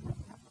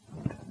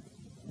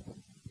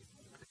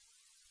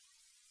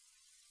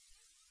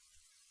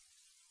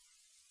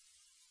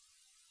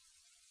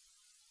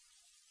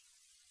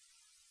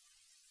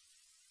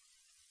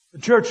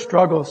church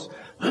struggles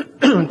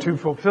to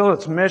fulfill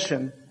its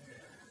mission,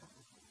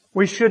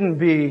 we shouldn't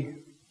be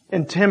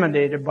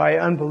intimidated by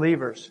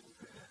unbelievers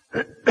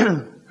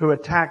who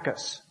attack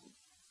us.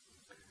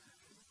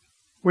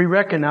 We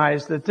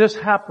recognize that this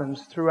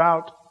happens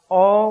throughout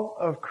all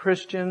of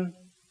Christian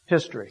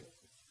history.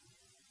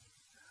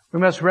 We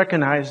must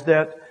recognize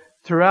that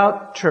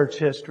throughout church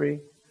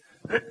history,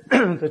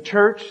 the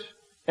church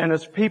and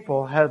its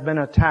people have been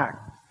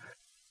attacked.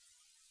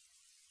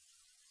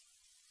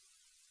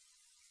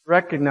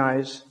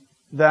 Recognize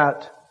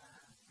that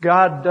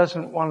God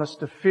doesn't want us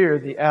to fear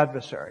the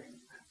adversary.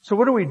 So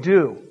what do we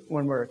do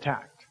when we're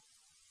attacked?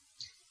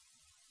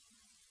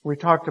 We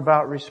talked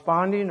about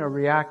responding or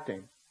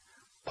reacting.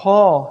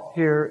 Paul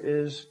here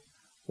is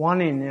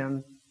wanting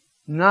them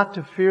not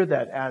to fear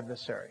that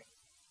adversary.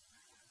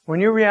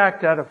 When you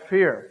react out of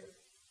fear,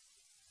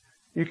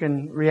 you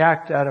can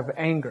react out of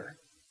anger.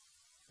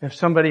 If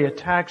somebody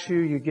attacks you,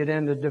 you get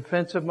into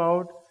defensive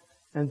mode,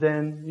 and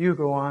then you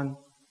go on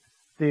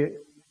the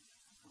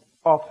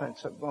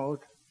offensive mode.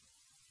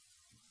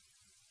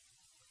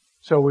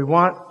 So we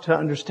want to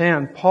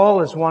understand,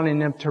 Paul is wanting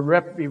them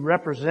to be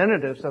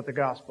representatives of the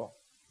gospel,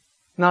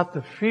 not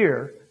to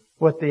fear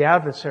what the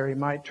adversary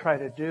might try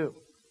to do,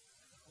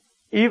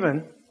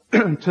 even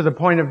to the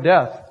point of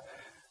death.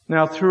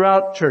 Now,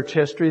 throughout church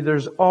history,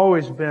 there's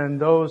always been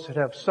those that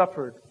have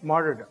suffered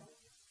martyrdom.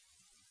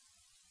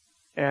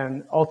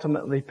 and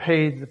ultimately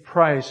paid the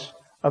price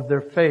of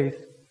their faith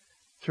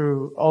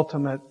through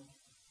ultimate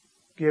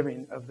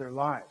giving of their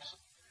lives.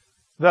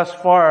 Thus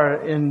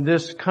far in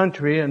this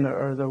country,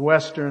 or the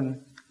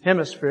Western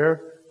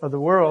Hemisphere of the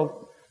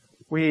world,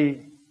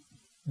 we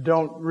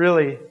don't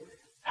really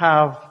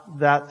have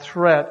that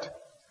threat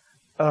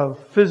of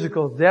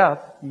physical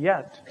death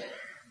yet,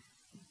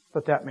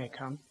 but that may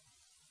come.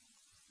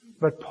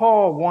 But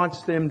Paul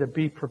wants them to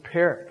be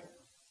prepared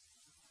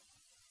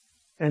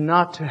and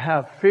not to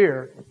have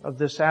fear of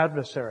this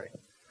adversary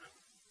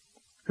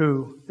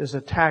who is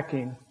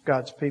attacking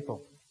God's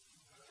people.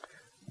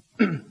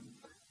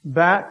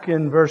 Back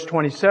in verse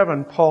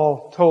 27,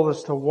 Paul told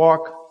us to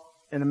walk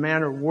in a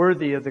manner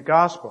worthy of the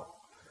gospel.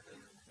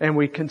 And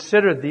we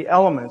considered the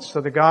elements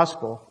of the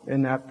gospel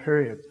in that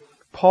period.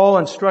 Paul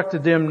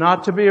instructed them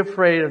not to be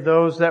afraid of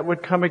those that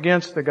would come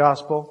against the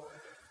gospel,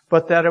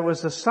 but that it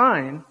was a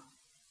sign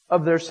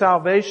of their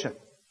salvation.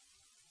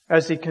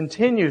 As he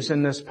continues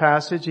in this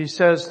passage, he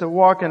says to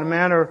walk in a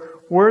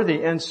manner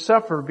worthy and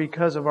suffer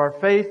because of our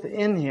faith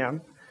in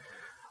Him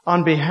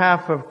on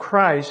behalf of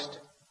Christ.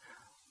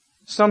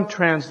 Some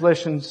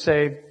translations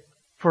say,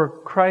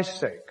 for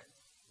Christ's sake,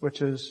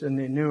 which is in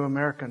the New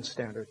American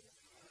Standard.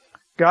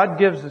 God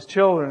gives His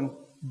children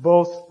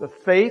both the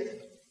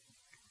faith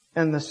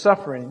and the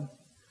suffering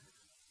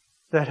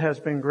that has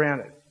been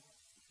granted.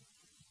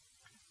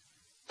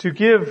 To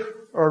give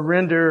or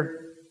render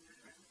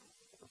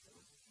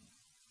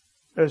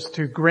is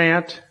to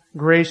grant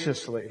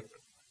graciously.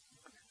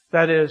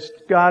 That is,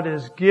 God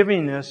is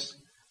giving us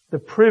the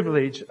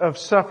privilege of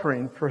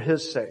suffering for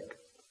His sake.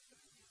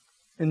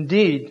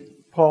 Indeed,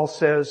 Paul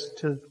says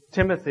to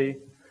Timothy,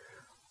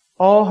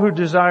 all who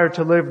desire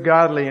to live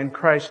godly in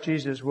Christ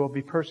Jesus will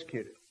be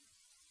persecuted.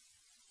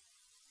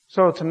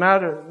 So it's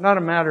not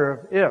a matter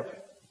of if,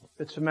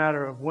 it's a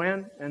matter of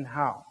when and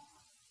how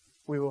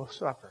we will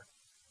suffer.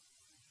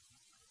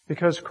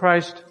 Because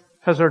Christ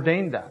has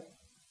ordained that.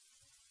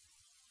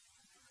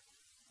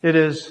 It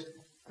is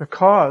the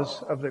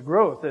cause of the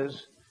growth.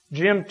 As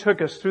Jim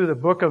took us through the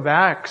book of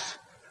Acts,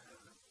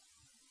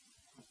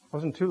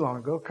 wasn't too long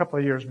ago, a couple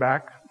of years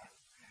back,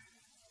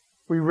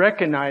 we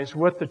recognize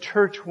what the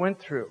church went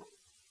through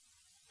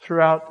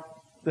throughout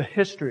the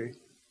history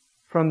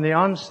from the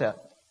onset.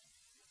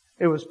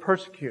 It was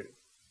persecuted.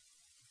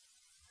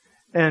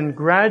 And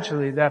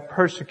gradually that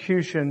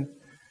persecution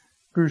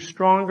grew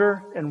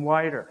stronger and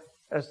wider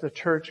as the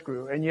church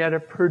grew. And yet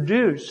it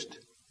produced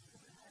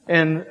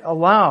and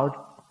allowed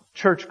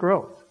church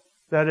growth.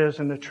 That is,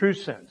 in the true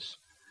sense.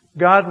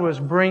 God was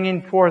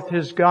bringing forth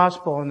His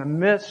gospel in the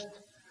midst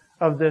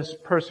of this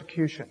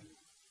persecution.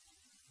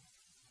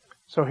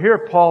 So here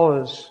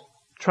Paul is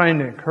trying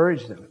to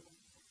encourage them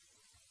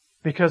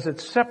because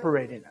it's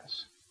separating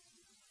us.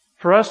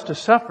 For us to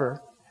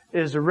suffer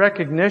is a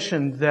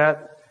recognition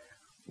that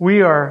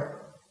we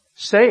are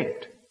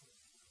saved.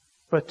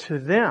 But to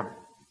them,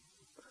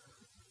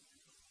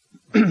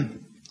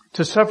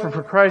 to suffer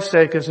for Christ's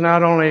sake is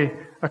not only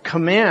a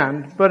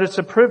command, but it's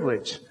a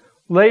privilege.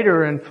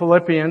 Later in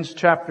Philippians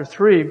chapter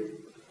 3,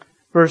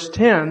 verse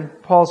 10,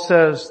 Paul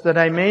says that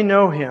I may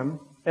know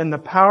Him and the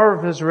power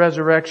of His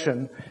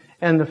resurrection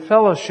and the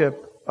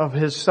fellowship of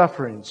His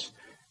sufferings,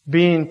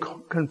 being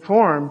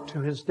conformed to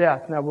His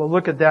death. Now we'll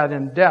look at that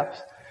in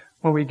depth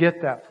when we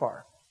get that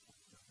far.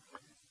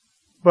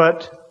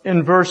 But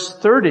in verse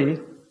 30,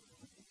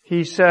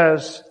 he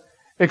says,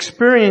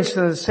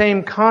 experiencing the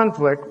same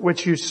conflict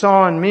which you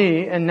saw in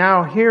me and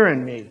now hear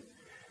in me.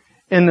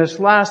 In this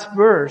last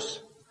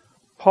verse,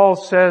 Paul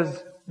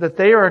says that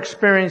they are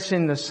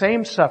experiencing the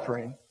same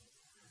suffering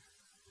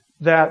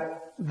that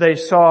they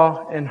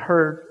saw and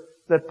heard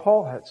that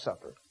Paul had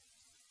suffered.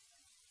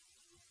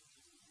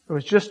 It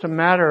was just a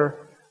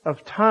matter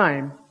of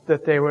time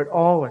that they would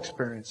all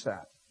experience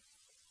that.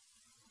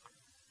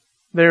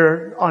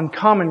 They're on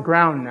common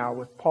ground now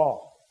with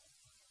Paul.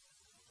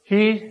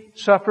 He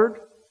suffered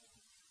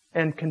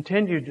and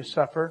continued to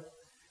suffer,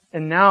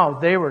 and now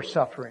they were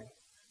suffering.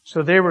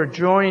 So they were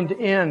joined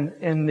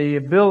in the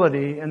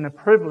ability and the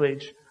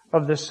privilege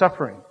of this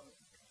suffering.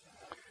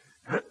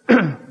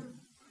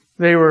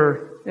 They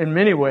were, in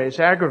many ways,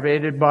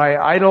 aggravated by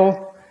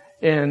idol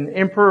and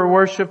emperor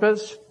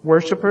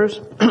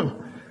worshippers,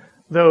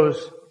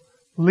 those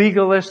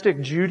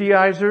legalistic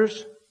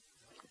Judaizers,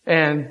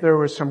 and there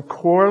was some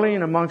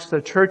quarreling amongst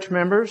the church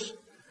members,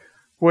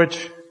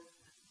 which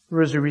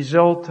was a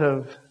result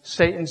of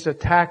Satan's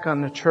attack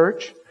on the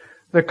church.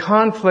 The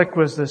conflict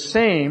was the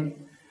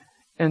same,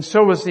 and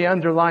so was the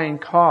underlying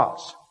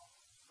cause.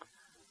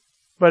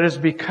 But it's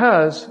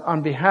because,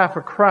 on behalf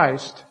of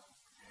Christ,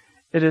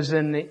 it is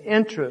in the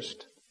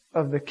interest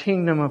of the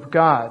kingdom of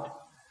God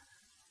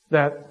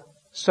that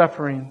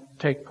suffering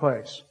take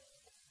place.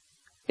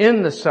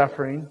 In the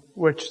suffering,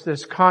 which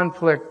this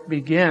conflict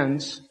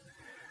begins,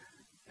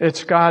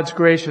 it's God's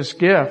gracious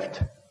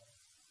gift,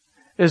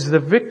 is the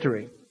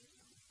victory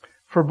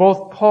for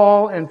both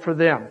Paul and for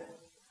them.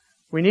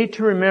 We need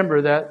to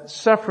remember that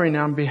suffering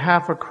on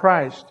behalf of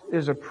Christ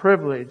is a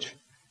privilege,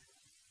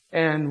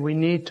 and we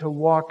need to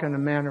walk in a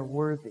manner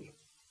worthy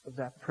of of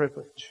that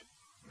privilege.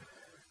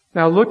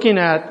 Now, looking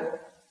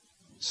at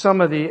some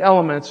of the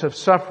elements of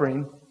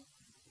suffering,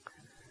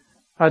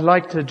 I'd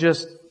like to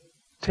just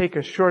take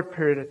a short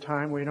period of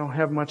time. We don't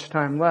have much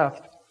time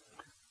left.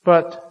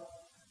 But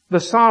the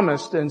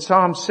psalmist in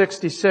Psalm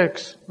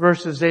 66,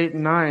 verses 8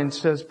 and 9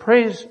 says,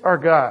 "Praise our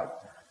God,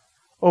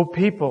 O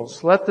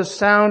peoples, let the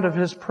sound of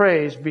His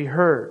praise be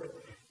heard.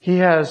 He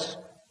has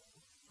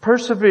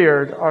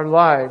persevered our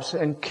lives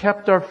and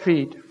kept our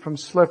feet from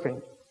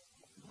slipping."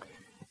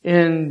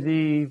 In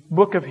the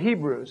book of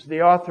Hebrews,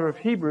 the author of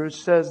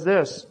Hebrews says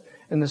this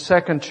in the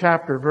 2nd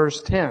chapter,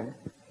 verse 10.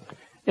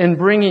 "In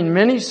bringing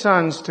many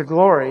sons to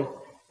glory,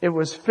 it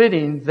was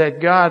fitting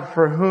that God,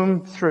 for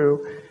whom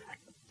through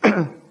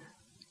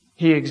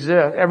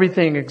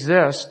everything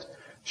exists,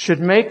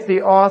 should make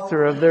the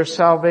author of their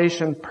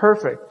salvation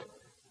perfect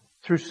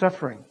through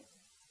suffering."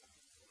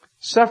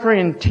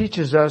 Suffering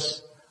teaches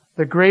us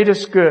the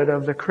greatest good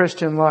of the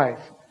Christian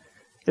life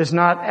is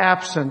not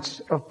absence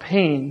of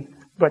pain,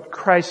 but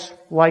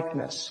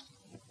Christ-likeness.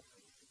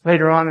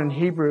 Later on in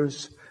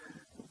Hebrews,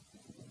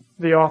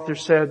 the author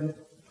said,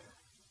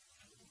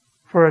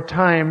 for a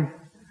time,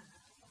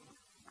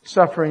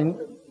 suffering,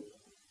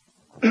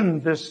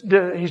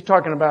 he's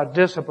talking about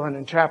discipline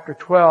in chapter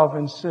 12,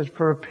 and says,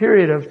 for a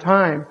period of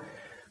time,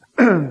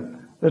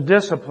 the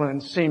discipline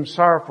seems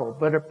sorrowful,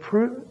 but it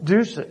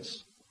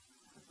produces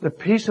the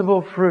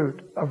peaceable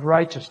fruit of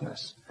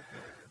righteousness.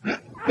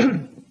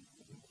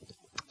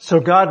 So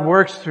God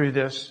works through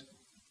this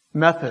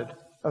method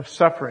of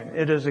suffering.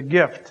 It is a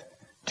gift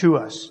to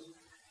us.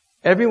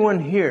 Everyone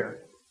here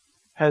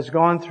has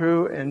gone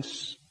through, and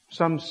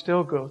some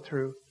still go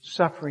through,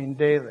 suffering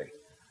daily.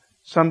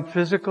 Some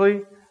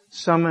physically,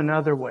 some in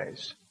other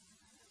ways.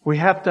 We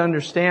have to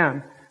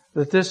understand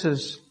that this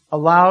is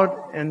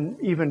allowed and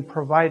even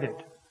provided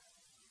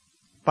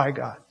by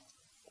God.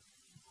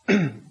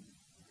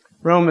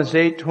 Romans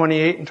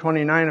 8:28 and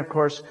 29, of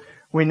course,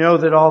 we know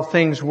that all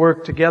things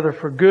work together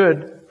for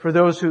good for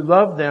those who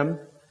love them,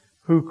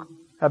 who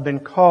have been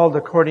called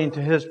according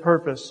to His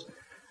purpose.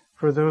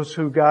 For those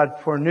who God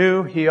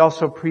foreknew, He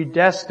also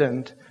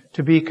predestined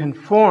to be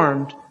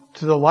conformed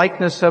to the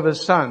likeness of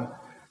His Son,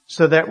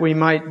 so that we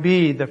might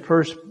be the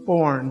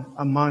firstborn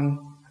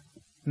among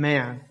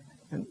man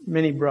and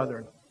many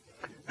brethren.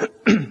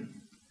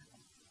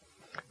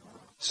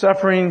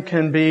 Suffering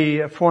can be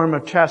a form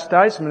of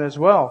chastisement as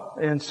well.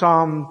 In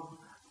Psalm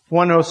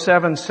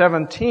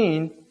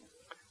 107:17,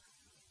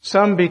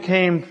 some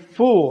became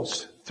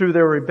fools through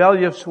their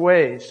rebellious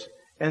ways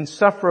and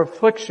suffer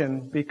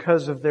affliction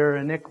because of their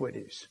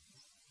iniquities.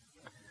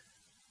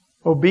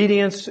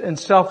 Obedience and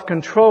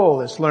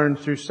self-control is learned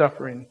through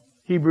suffering.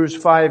 Hebrews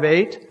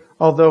 5:8,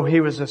 although He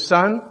was a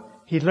son,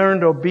 He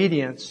learned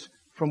obedience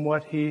from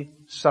what He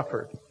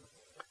suffered.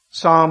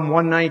 Psalm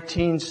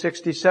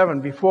 119:67,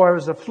 before I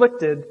was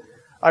afflicted,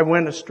 I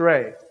went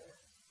astray,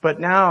 but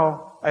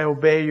now I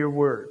obey your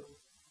word.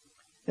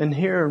 And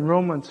here in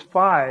Romans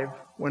 5,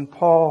 when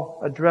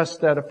Paul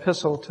addressed that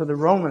epistle to the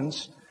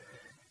Romans,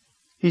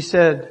 he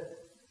said,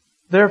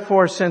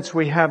 therefore, since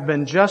we have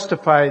been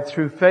justified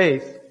through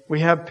faith,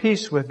 we have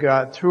peace with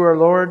God through our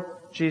Lord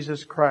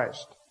Jesus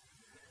Christ,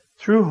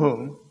 through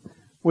whom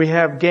we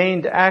have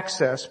gained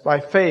access by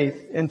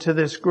faith into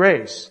this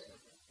grace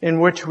in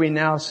which we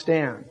now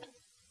stand.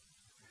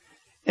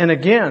 And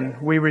again,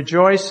 we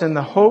rejoice in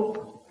the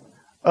hope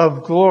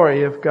of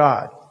glory of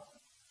God.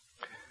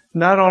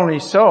 Not only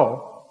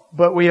so,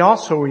 but we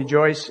also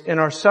rejoice in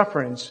our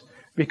sufferings,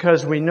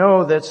 because we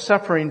know that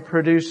suffering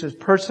produces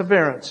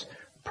perseverance,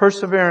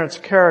 perseverance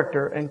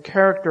character, and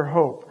character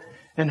hope.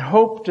 And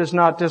hope does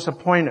not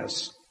disappoint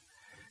us,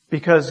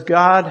 because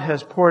God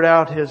has poured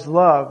out His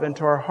love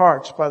into our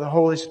hearts by the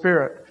Holy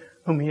Spirit,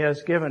 whom He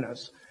has given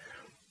us.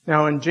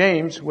 Now in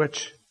James,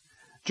 which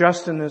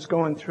Justin is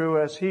going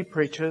through as he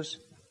preaches,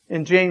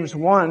 in James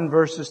 1,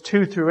 verses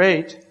 2 through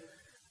 8,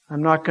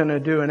 I'm not going to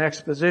do an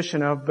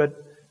exposition of, but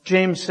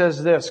James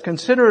says this,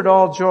 consider it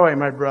all joy,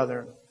 my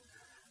brethren,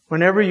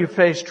 whenever you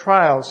face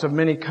trials of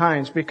many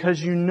kinds,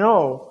 because you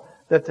know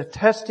that the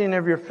testing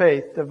of your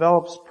faith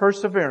develops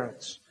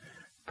perseverance.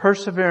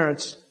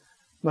 Perseverance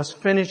must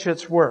finish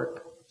its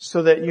work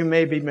so that you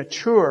may be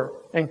mature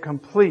and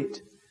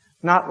complete,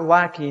 not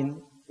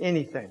lacking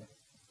anything.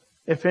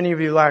 If any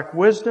of you lack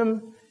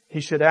wisdom, he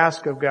should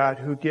ask of God,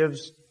 who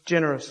gives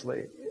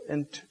generously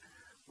and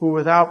who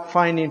without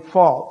finding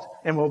fault,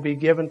 and will be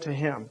given to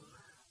him.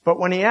 But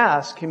when he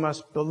asks, he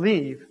must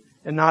believe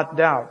and not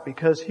doubt,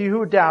 because he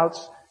who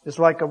doubts is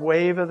like a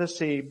wave of the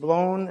sea,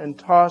 blown and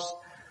tossed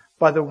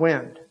by the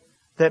wind,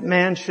 that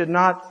man should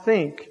not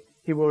think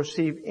he will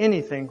receive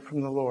anything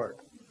from the Lord.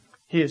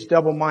 He is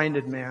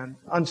double-minded man,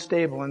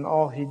 unstable in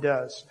all he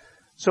does.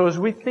 So as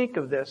we think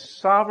of this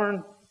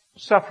sovereign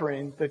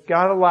suffering that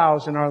God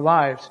allows in our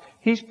lives,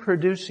 He's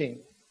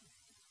producing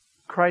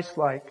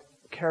Christ-like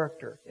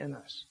character in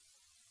us.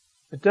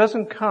 It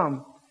doesn't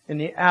come in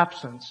the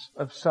absence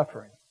of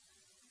suffering.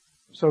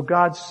 So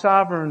God's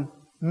sovereign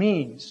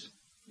means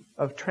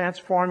of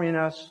transforming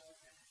us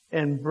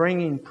and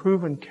bringing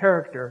proven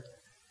character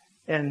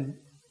and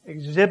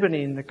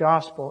exhibiting the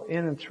gospel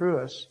in and through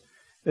us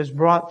is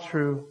brought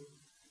through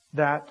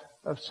that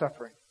of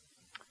suffering.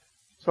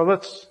 So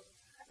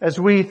as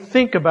we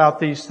think about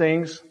these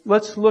things,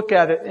 let's look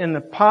at it in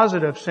the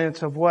positive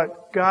sense of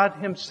what God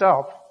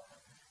Himself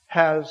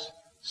has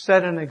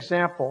set an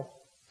example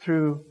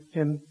through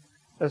Him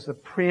as the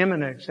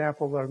preeminent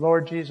example of our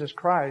Lord Jesus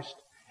Christ,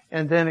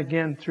 and then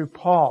again through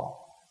Paul,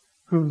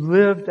 who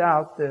lived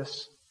out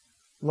this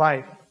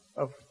life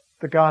of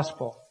the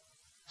gospel,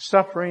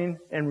 suffering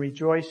and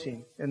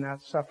rejoicing in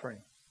that suffering.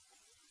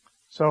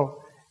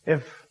 So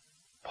if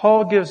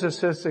Paul gives us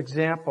this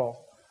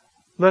example,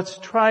 let's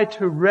try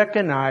to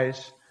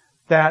recognize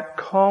that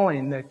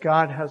calling that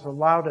God has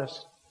allowed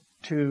us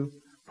to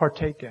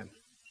partake in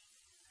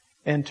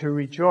and to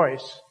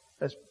rejoice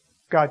as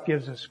God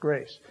gives us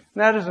grace.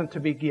 And that isn't to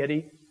be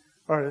giddy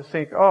or to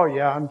think, oh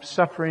yeah, I'm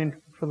suffering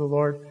for the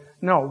Lord.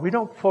 No, we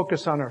don't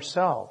focus on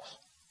ourselves.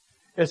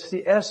 It's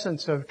the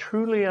essence of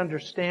truly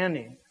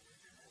understanding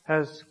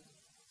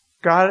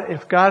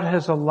if God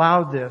has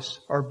allowed this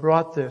or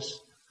brought this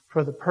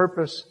for the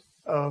purpose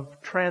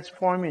of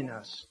transforming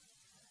us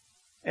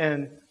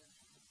and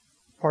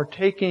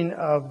partaking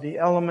of the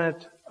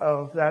element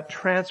of that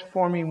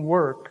transforming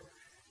work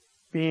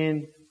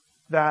being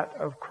that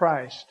of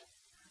Christ,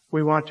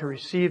 we want to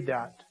receive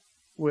that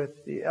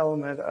with the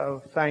element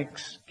of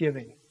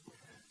thanksgiving.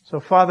 So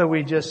Father,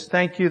 we just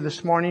thank you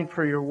this morning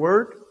for your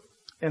word.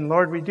 And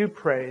Lord, we do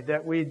pray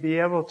that we'd be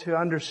able to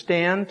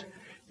understand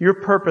your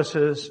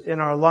purposes in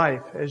our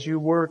life as you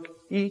work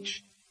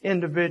each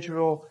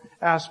individual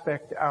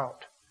aspect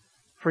out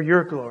for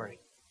your glory.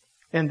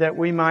 And that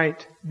we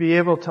might be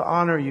able to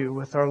honor you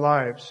with our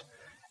lives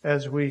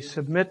as we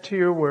submit to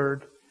your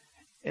word,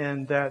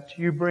 and that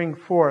you bring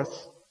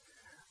forth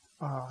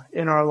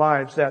in our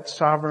lives that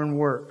sovereign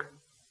work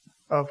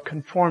of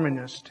conforming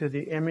us to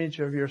the image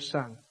of your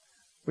Son.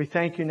 We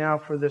thank you now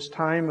for this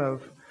time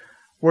of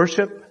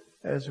worship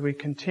as we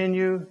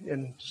continue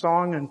in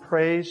song and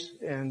praise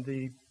and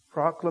the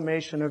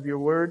proclamation of your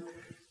word.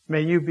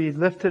 May you be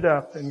lifted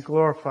up and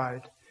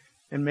glorified,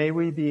 and may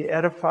we be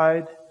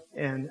edified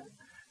and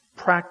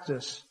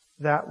practice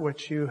that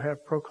which you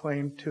have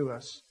proclaimed to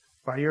us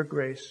by your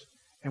grace.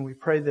 And we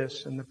pray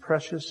this in the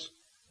precious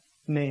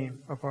name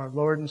of our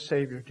Lord and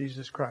Savior,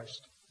 Jesus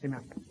Christ.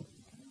 Amen.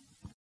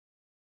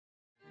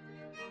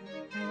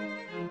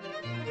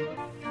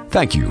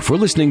 Thank you for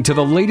listening to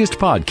the latest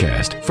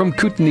podcast from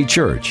Kootenai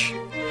Church.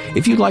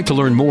 If you'd like to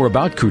learn more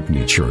about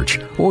Kootenai Church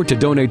or to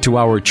donate to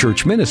our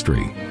church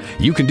ministry,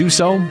 you can do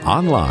so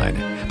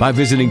online by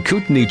visiting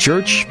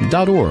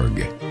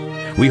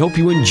kootenaichurch.org. We hope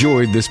you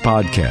enjoyed this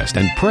podcast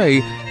and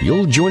pray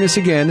you'll join us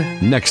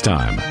again next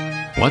time.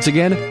 Once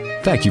again,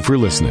 thank you for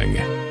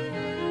listening.